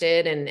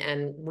invested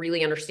and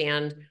really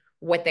understand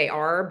what they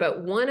are.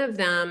 But one of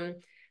them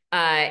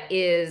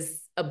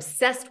is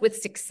obsessed with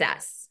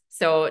success.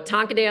 So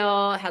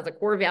Tonkadale has a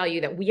core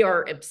value that we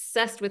are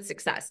obsessed with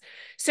success.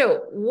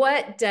 So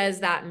what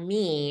does that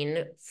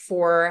mean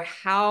for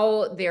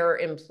how their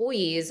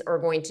employees are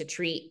going to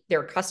treat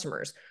their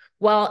customers?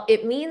 Well,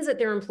 it means that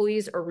their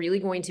employees are really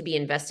going to be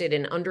invested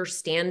in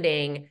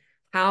understanding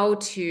how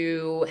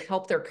to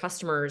help their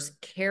customers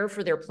care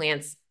for their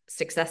plants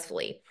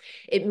successfully.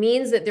 It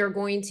means that they're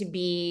going to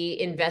be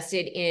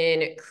invested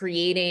in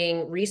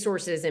creating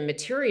resources and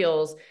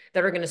materials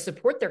that are going to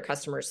support their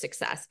customers'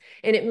 success.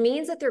 And it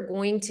means that they're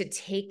going to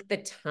take the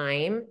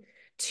time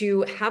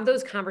to have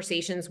those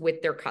conversations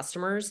with their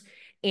customers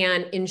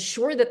and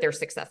ensure that they're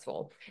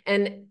successful.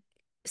 And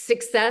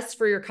success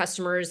for your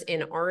customers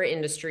in our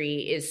industry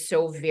is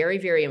so very,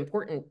 very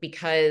important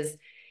because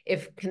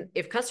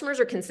if customers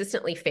are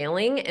consistently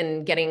failing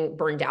and getting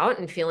burned out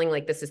and feeling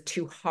like this is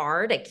too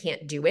hard, I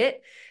can't do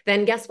it,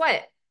 then guess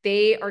what?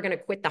 They are going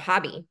to quit the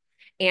hobby.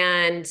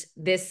 And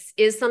this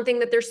is something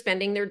that they're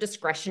spending their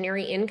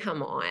discretionary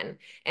income on.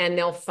 And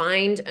they'll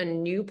find a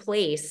new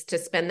place to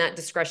spend that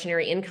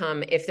discretionary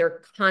income if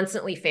they're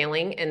constantly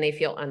failing and they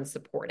feel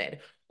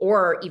unsupported.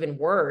 Or even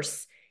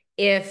worse,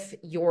 if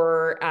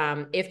your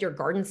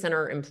garden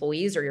center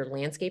employees or your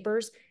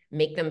landscapers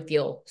make them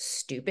feel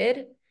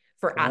stupid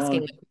for asking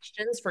the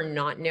questions, for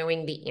not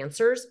knowing the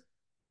answers,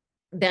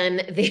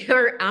 then they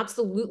are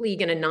absolutely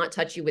going to not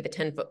touch you with a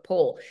 10-foot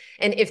pole.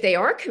 And if they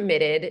are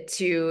committed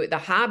to the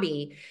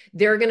hobby,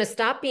 they're going to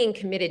stop being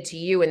committed to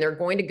you and they're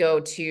going to go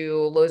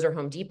to Lowe's or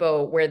Home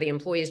Depot where the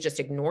employees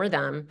just ignore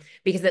them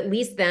because at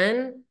least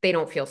then they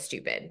don't feel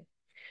stupid.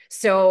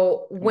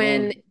 So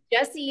when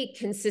Jessie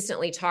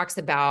consistently talks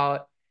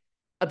about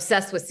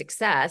obsessed with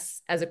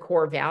success as a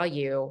core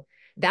value,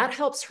 that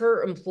helps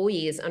her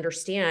employees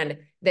understand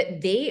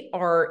that they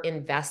are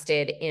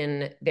invested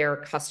in their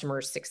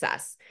customers'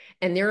 success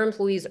and their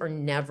employees are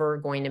never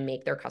going to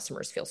make their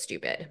customers feel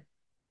stupid.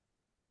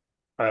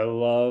 I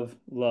love,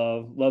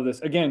 love, love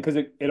this. Again, because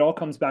it all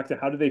comes back to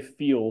how do they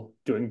feel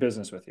doing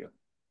business with you?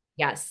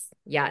 Yes,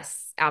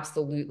 yes,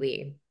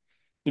 absolutely.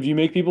 If you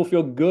make people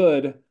feel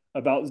good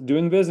about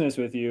doing business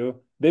with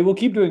you, they will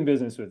keep doing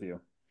business with you.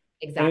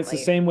 And it's the Exactly.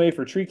 same way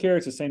for tree care.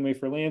 It's the same way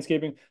for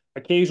landscaping.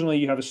 Occasionally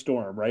you have a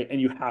storm, right? And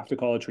you have to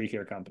call a tree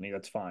care company.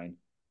 That's fine.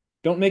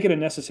 Don't make it a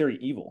necessary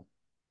evil,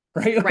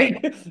 right?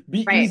 Right, Like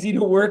be right, easy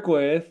to work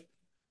with.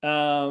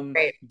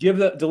 right,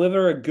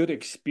 Deliver a good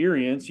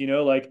experience,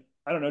 like,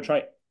 I don't know, try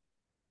a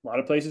lot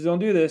of places don't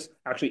do this.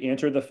 Actually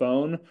answer the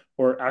phone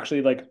or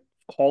actually like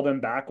call them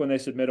back when they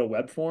submit a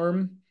web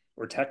form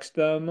or text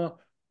them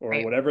or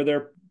right, whatever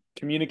their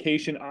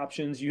communication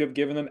options you have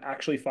given them.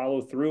 Actually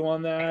follow through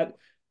on that.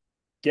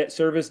 Get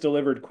service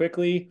delivered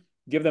quickly.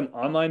 Give them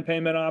online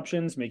payment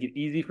options. Make it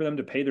easy for them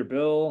to pay their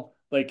bill.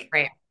 Like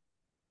right.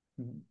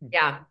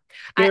 Yeah.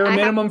 bare I have to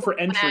minimum go for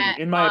entry,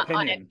 in my on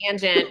opinion. a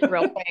tangent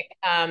real quick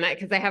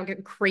because I have a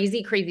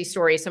crazy, crazy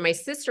story. So my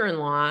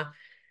sister-in-law,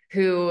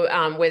 who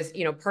was,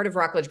 part of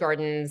Rockledge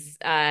Gardens,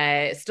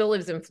 still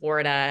lives in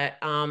Florida,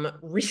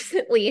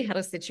 recently had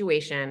a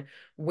situation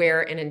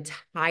where an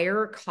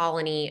entire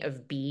colony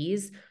of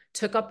bees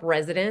took up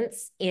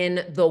residence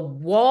in the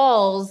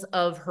walls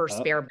of her Oh,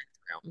 spare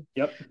bedroom.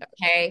 yep.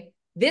 Okay.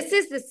 This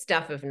is the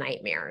stuff of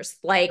nightmares.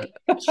 Like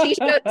she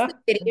shows the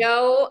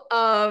video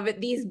of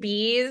these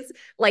bees,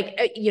 like,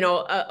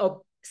 a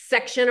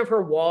section of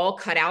her wall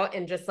cut out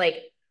and just like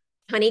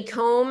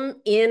honeycomb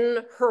in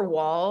her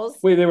walls.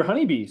 Wait, they were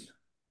honeybees.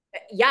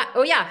 Yeah.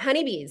 Oh, yeah.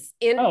 Honeybees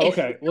in Oh, in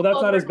okay. Well, the that's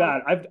walls of not her as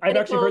house. bad. I've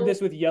actually heard Honeycomb.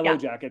 this with yellow Yeah.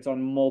 jackets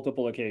on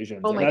multiple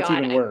occasions, Oh and my that's God.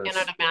 even I cannot worse.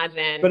 But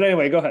imagine.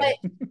 anyway, go ahead.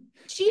 But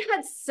she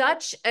had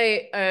such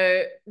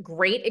a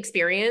great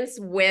experience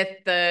with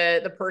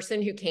the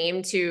person who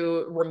came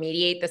to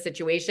remediate the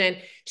situation.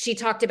 She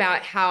talked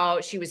about how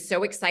she was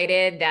so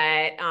excited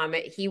that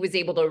he was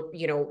able to,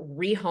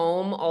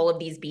 rehome all of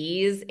these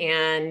bees,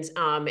 and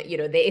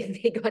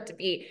they got to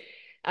be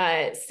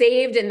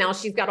saved, and now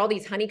she's got all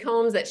these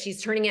honeycombs that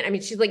she's turning in. I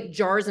mean, she's like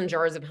jars and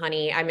jars of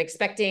honey. I'm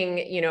expecting,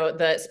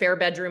 the spare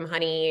bedroom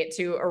honey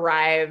to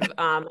arrive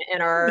The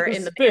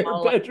in the spare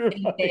mail bedroom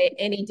honey.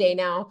 any day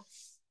now.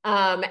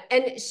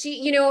 And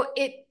she,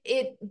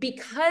 it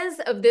because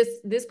of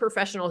this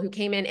professional who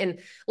came in and,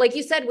 like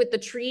you said, with the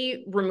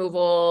tree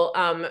removal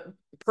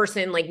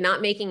person, like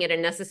not making it a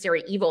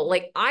necessary evil.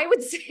 Like I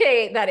would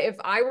say that if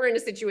I were in a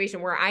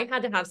situation where I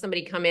had to have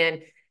somebody come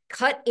in,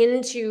 cut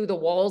into the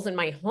walls in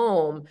my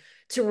home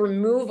to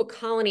remove a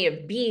colony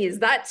of bees,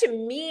 that to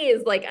me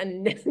is like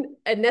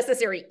a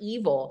necessary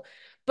evil.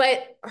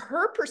 But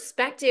her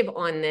perspective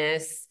on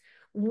this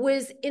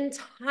was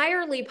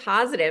entirely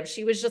positive.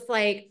 She was just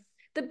like,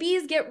 the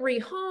bees get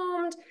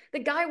rehomed. The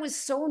guy was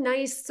so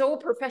nice, so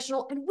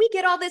professional, and we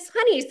get all this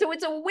honey. So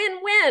it's a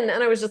win-win.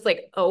 And I was just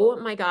like, oh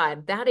my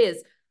God, that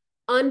is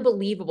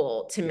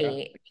unbelievable to Yeah.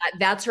 me.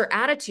 That's her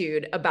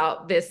attitude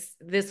about this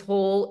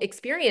whole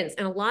experience.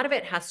 And a lot of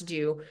it has to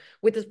do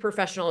with this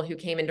professional who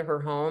came into her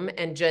home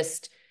and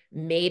just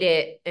made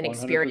it an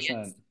experience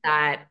 100%.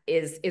 that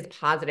is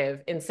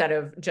positive instead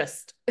of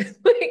just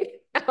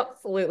like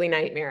absolutely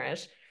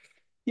nightmarish.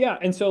 Yeah.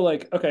 And so,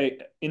 like, okay,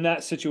 in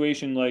that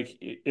situation, like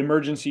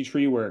emergency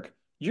tree work,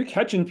 you're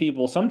catching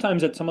people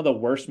sometimes at some of the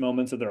worst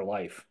moments of their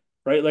life,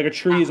 right? Like a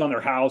tree is on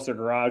their house, their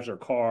garage, their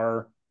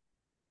car,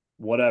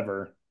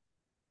 whatever.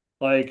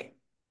 Like,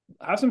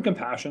 have some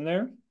compassion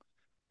there.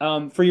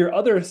 For your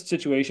other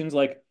situations,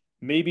 like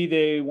maybe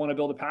they want to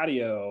build a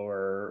patio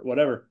or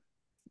whatever,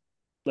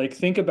 like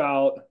think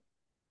about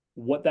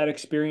what that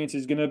experience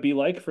is going to be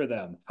like for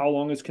them. How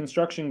long is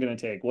construction going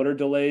to take? What are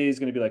delays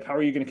going to be like? How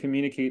are you going to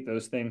communicate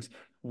those things?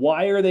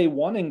 Why are they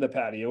wanting the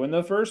patio in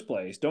the first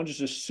place? Don't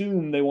just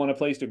assume they want a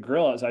place to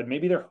grill outside.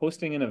 Maybe they're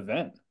hosting an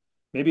event.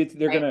 Maybe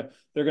Right.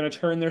 they're gonna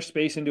turn their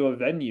space into a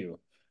venue.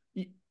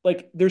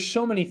 Like there's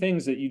so many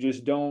things that you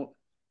just don't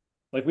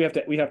like. We have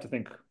to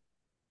think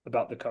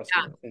about the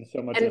customer and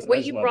so much And as what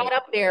as you love brought it.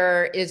 up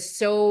there is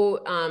so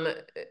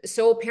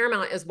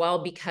paramount as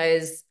well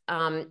because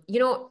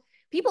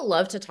people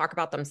love to talk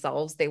about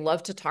themselves. They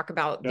love to talk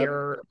about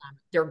Yep.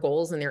 their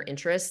goals and their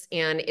interests,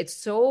 and it's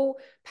so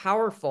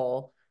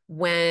powerful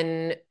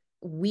when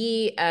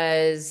we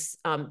as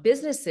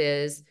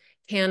businesses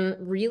can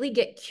really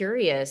get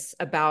curious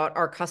about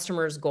our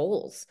customers'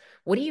 goals.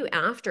 What are you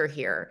after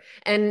here?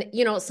 And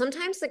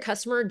sometimes the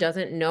customer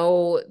doesn't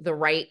know the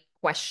right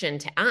question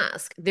to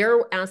ask.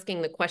 They're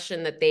asking the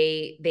question that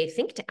they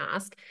think to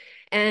ask.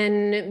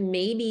 And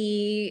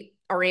maybe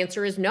our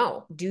answer is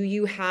no. Do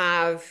you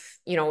have,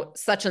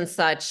 such and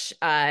such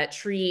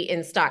tree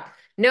in stock?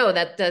 No,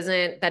 that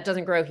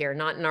doesn't grow here,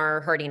 not in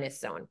our hardiness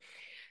zone.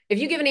 If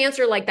you give an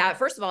answer like that,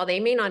 first of all, they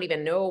may not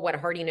even know what a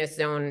hardiness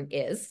zone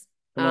is.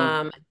 Come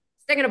on.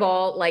 Second of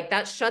all, like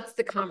that shuts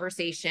the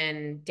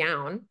conversation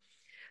down.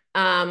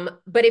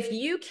 But if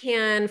you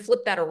can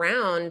flip that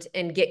around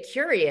and get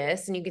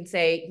curious and you can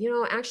say,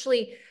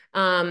 actually,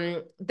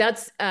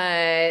 that's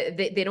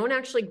they don't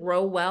actually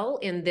grow well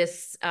in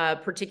this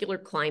particular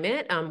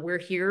climate. We're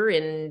here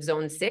in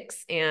zone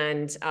 6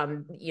 and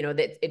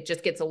that it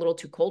just gets a little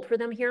too cold for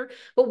them here.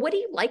 But what do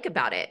you like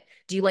about it?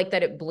 Do you like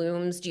that it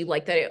blooms? Do you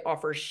like that it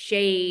offers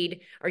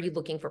shade? Are you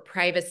looking for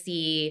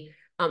privacy?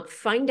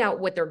 Find out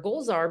what their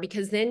goals are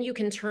because then you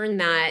can turn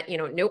that,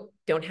 nope,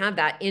 don't have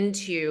that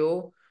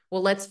into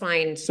well, let's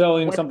find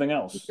Selling what something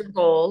else. your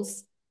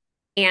goals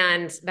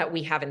and that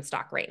we have in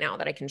stock right now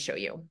that I can show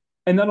you.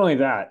 And not only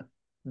that,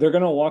 they're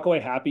gonna walk away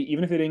happy,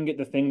 even if they didn't get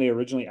the thing they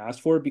originally asked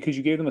for, because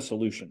you gave them a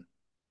solution.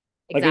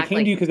 Like they came to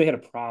Exactly. you because they had a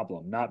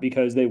problem, not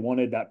because they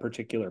wanted that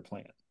particular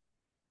plan.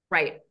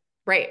 Right.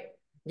 Right.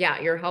 Yeah,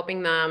 you're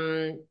helping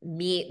them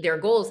meet their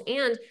goals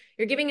and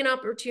you're giving an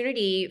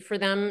opportunity for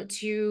them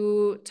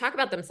to talk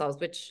about themselves,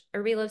 which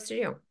everybody loves to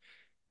do.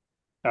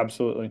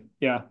 Absolutely.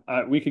 Yeah.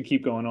 We could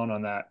keep going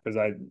on that because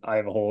I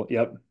have a whole,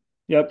 yep.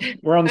 Yep.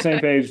 We're on the same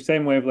page,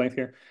 same wavelength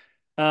here.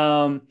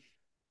 Um,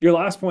 your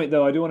last point,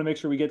 though, I do want to make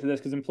sure we get to this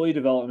because employee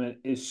development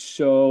is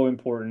so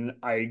important.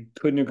 I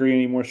couldn't agree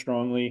any more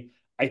strongly.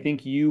 I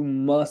think you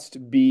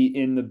must be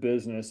in the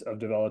business of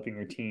developing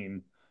your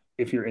team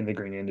if you're in the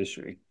green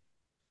industry.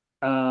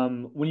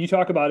 When you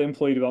talk about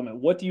employee development,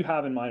 what do you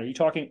have in mind? Are you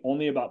talking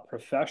only about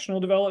professional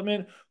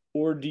development,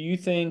 or do you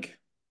think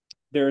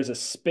there is a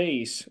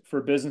space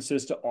for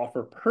businesses to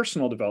offer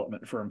personal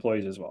development for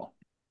employees as well?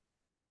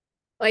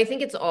 I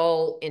think it's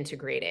all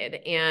integrated.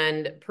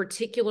 And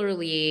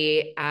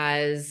particularly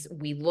as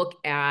we look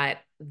at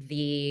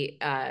the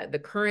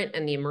current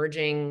and the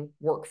emerging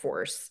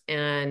workforce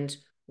and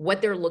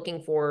what they're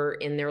looking for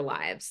in their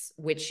lives,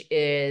 which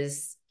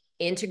is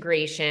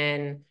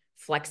integration,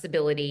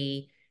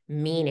 flexibility,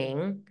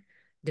 meaning,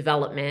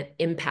 development,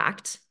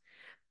 impact.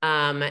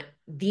 Um,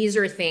 these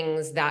are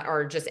things that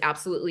are just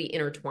absolutely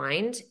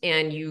intertwined,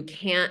 and you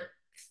can't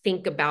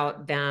think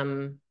about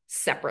them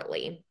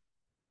separately.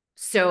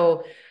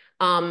 So,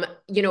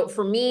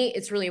 for me,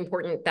 it's really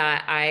important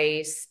that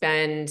I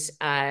spend,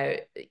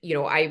 I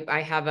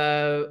have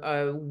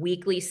a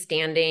weekly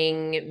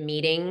standing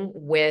meeting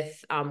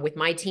with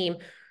my team.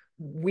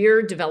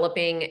 We're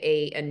developing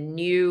a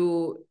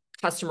new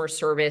customer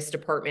service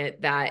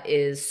department that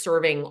is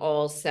serving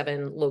all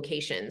 7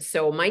 locations.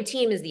 So my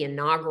team is the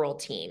inaugural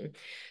team.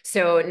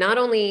 So not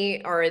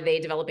only are they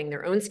developing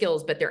their own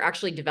skills, but they're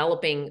actually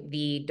developing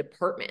the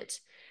department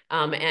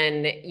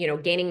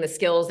and gaining the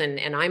skills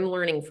and I'm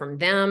learning from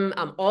them.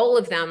 All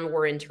of them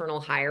were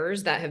internal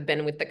hires that have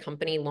been with the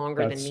company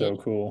longer That's than me.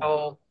 so cool.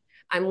 So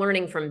I'm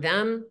learning from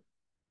them.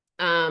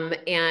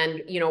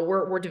 And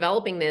we're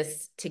developing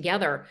this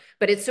together.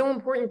 But it's so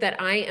important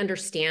that I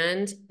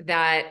understand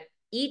that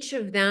each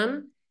of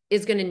them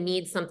is going to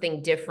need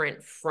something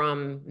different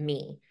from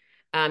me.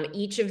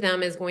 Each of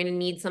them is going to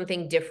need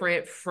something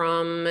different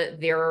from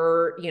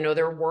their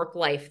work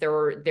life,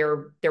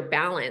 their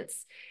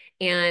balance.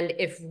 And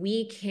if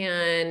we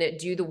can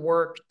do the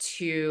work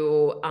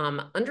to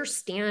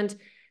understand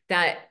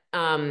that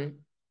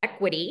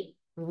equity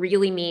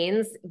really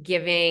means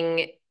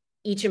giving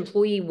each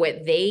employee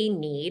what they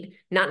need,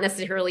 not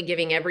necessarily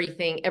giving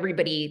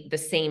everybody the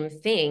same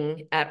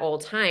thing at all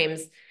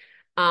times,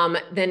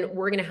 then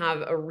we're going to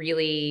have a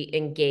really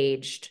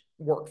engaged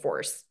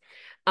workforce.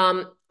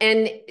 And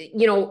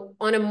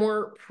on a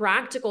more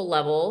practical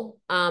level,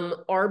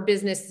 our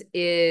business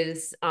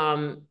is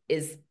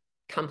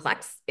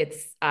complex.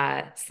 It's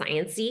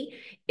sciencey.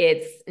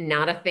 It's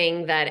not a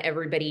thing that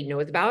everybody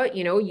knows about.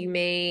 You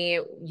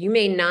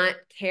may not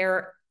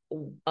care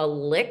a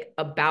lick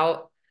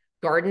about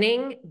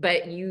gardening,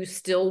 but you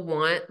still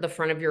want the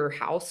front of your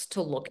house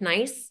to look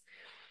nice.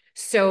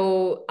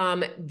 So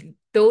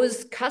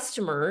those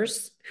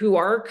customers who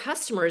are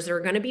customers that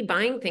are going to be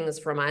buying things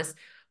from us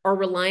are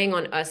relying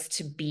on us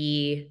to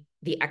be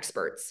the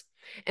experts.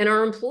 And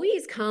our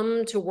employees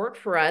come to work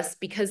for us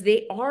because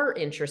they are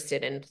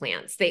interested in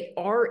plants. They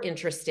are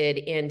interested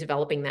in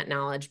developing that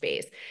knowledge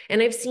base.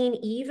 And I've seen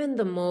even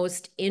the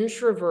most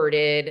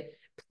introverted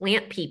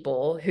plant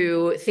people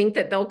who think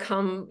that they'll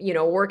come,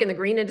 work in the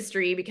green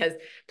industry because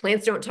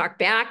plants don't talk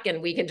back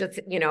and we can just,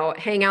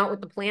 hang out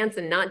with the plants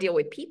and not deal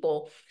with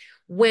people.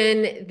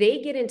 When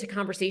they get into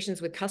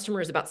conversations with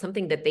customers about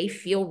something that they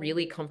feel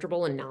really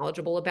comfortable and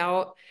knowledgeable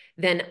about,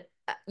 then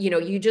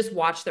you just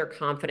watch their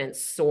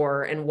confidence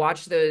soar and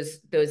watch those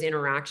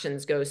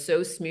interactions go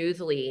so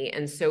smoothly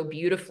and so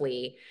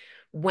beautifully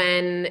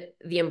when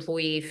the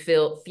employee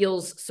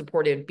feels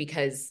supported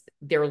because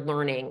they're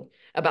learning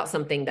about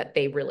something that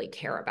they really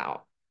care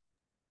about.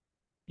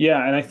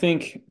 Yeah, and I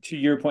think to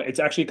your point, it's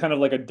actually kind of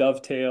like a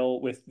dovetail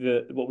with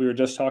the what we were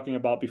just talking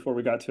about before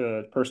we got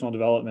to personal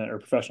development or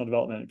professional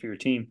development for your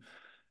team.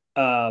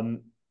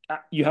 Um,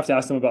 you have to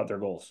ask them about their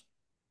goals.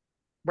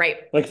 Right,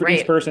 Like for each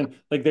right, person,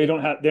 like they're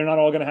not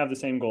all going to have the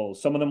same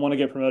goals. Some of them want to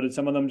get promoted.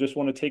 Some of them just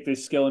want to take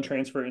this skill and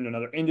transfer it into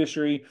another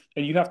industry,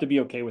 and you have to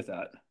be okay with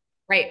that.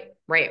 right,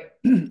 right.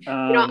 I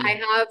Um,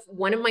 have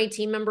one of my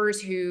team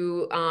members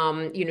who,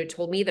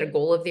 told me that a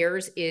goal of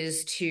theirs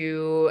is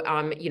to,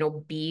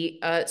 be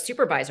a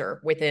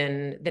supervisor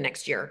within the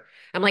next year.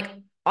 I'm like,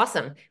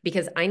 awesome,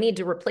 because I need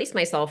to replace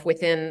myself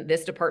within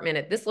this department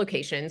at this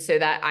location so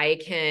that I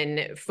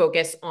can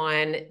focus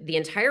on the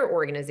entire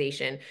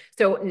organization.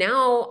 So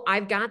now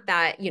I've got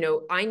that,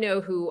 I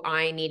know who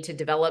I need to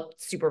develop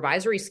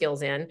supervisory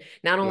skills in.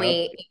 Not yep,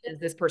 only is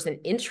this person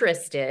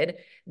interested,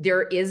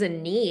 there is a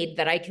need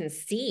that I can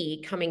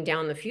see coming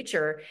down the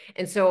future.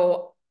 And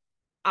so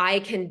I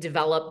can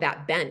develop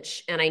that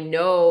bench. And I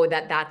know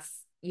that that's,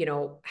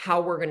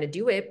 how we're going to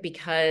do it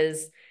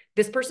because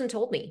this person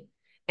told me.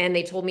 And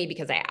they told me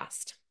because I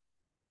asked.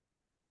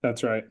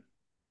 that's right.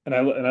 And I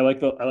like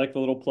the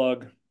little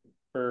plug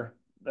for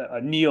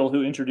Neil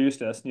who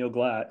introduced us, Neil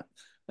Glatt.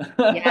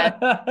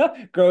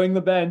 Yes, Growing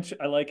the bench.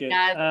 I like it.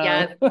 yes,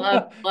 yes.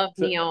 Love, love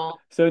So, Neil.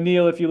 so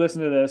Neil, if you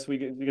listen to this, we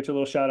get your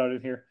little shout out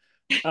in here.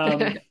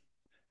 Um,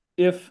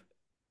 if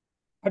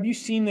have you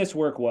seen this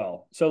work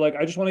well? So like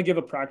I just want to give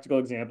a practical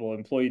example,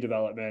 employee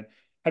development.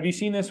 Have you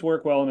seen this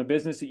work well in a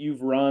business that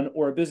you've run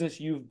or a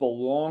business you've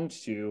belonged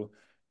to?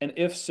 And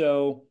if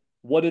so,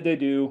 what did they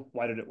do?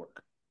 Why did it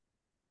work?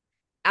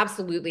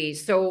 Absolutely.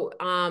 So,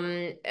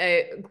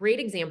 a great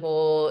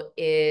example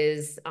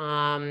is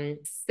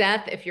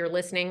Seth. If you're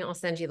listening, I'll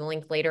send you the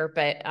link later.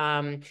 But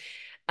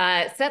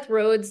Seth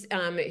Rhodes,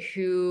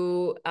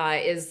 who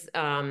is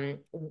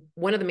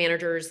one of the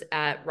managers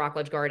at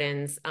Rockledge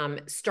Gardens,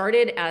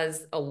 started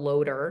as a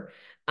loader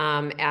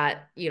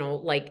at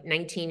like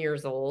 19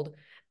 years old.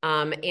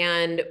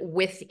 And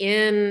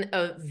within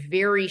a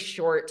very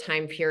short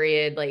time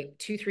period, like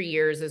 2, 3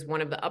 years, is one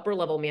of the upper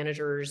level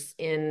managers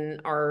in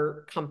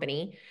our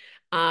company.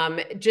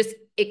 Just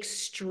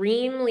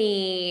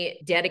extremely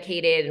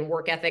dedicated and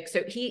work ethic.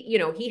 So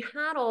he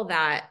had all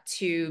that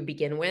to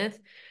begin with.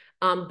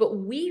 But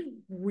we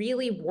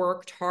really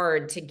worked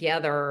hard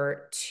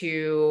together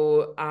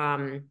to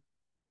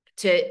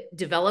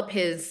develop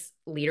his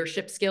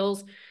leadership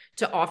skills,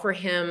 to offer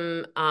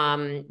him,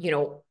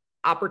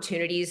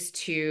 opportunities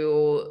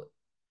to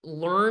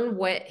learn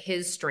what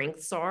his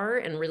strengths are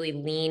and really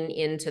lean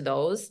into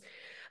those.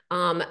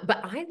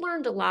 But I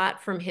learned a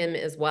lot from him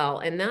as well.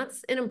 And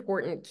that's an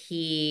important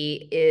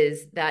key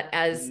is that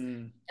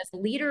Mm, as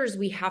leaders,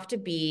 we have to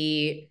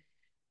be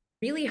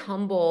really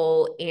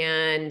humble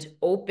and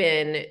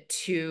open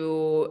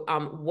to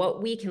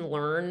what we can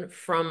learn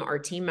from our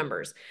team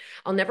members.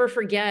 I'll never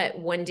forget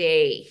one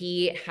day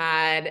he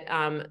had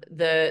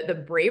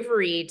the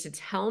bravery to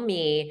tell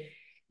me,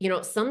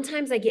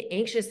 sometimes I get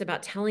anxious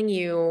about telling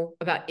you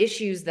about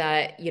issues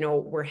that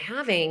we're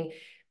having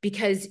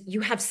because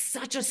you have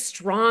such a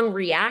strong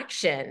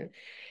reaction.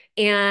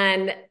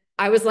 And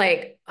I was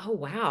like, oh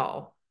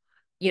wow.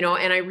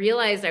 And I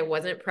realized I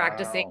wasn't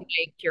practicing wow.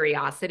 my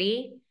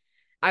curiosity.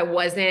 I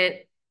wasn't,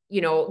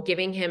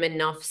 giving him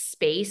enough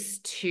space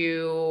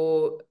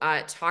to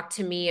talk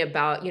to me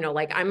about,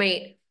 like I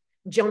might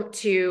jump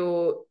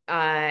to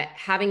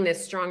having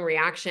this strong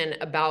reaction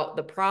about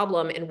the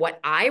problem and what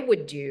I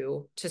would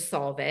do to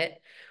solve it,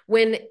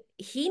 when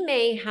he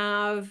may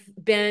have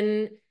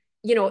been,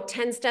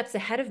 10 steps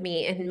ahead of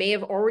me and may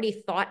have already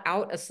thought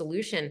out a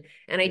solution.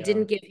 And I Yeah.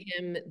 didn't give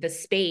him the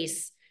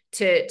space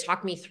to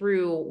talk me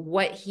through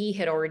what he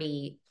had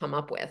already come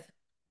up with.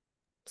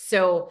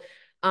 So,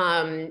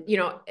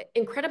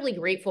 incredibly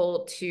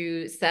grateful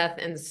to Seth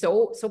and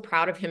so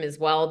proud of him as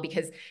well,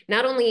 because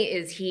not only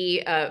is he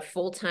a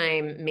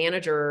full-time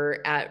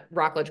manager at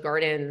Rockledge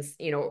Gardens,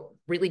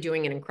 really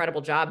doing an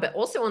incredible job, but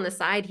also on the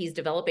side, he's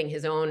developing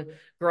his own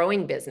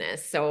growing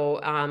business. So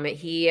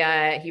he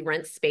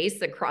rents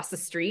space across the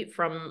street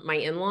from my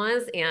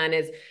in-laws and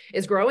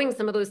is growing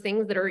some of those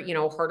things that are,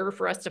 harder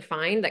for us to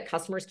find, that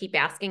customers keep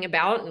asking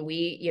about, and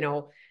we,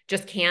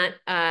 just can't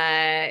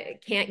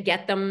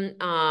get them.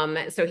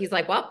 So he's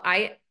like, well,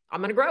 I'm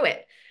gonna grow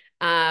it.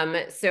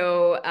 That's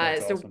So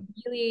awesome.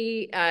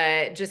 really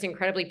just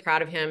incredibly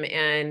proud of him,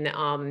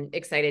 and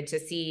excited to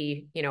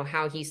see,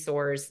 how he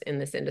soars in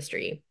this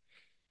industry.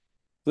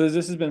 Liz,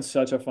 this has been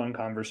such a fun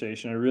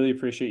conversation. I really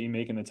appreciate you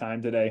making the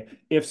time today.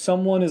 If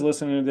someone is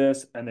listening to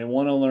this and they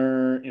want to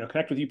learn,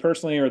 connect with you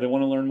personally, or they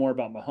want to learn more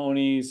about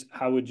Mahoney's,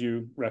 how would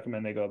you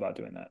recommend they go about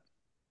doing that?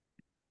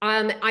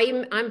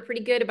 I'm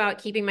pretty good about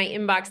keeping my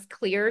inbox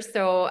clear,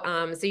 so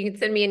you can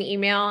send me an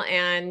email,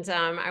 and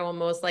I will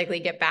most likely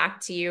get back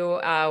to you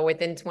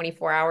within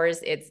 24 hours.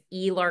 It's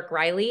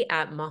elarkriley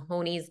at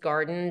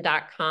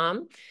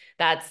mahoneysgarden.com.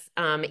 That's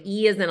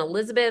E as in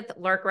Elizabeth,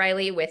 Lark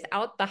Riley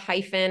without the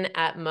hyphen,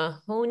 at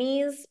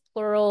Mahoney's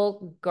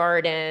plural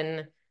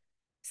garden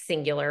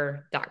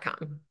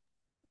singular.com.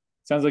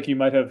 Sounds like you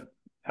might have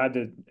had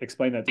to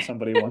explain that to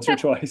somebody once or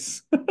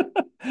twice.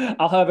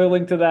 I'll have a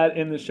link to that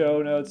in the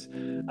show notes.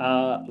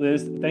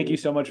 Liz, thank you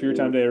so much for your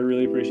time today. I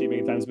really appreciate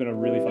making time. It's been a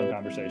really fun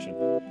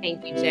conversation.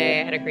 Thank you,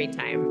 Jay. I had a great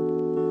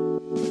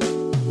time.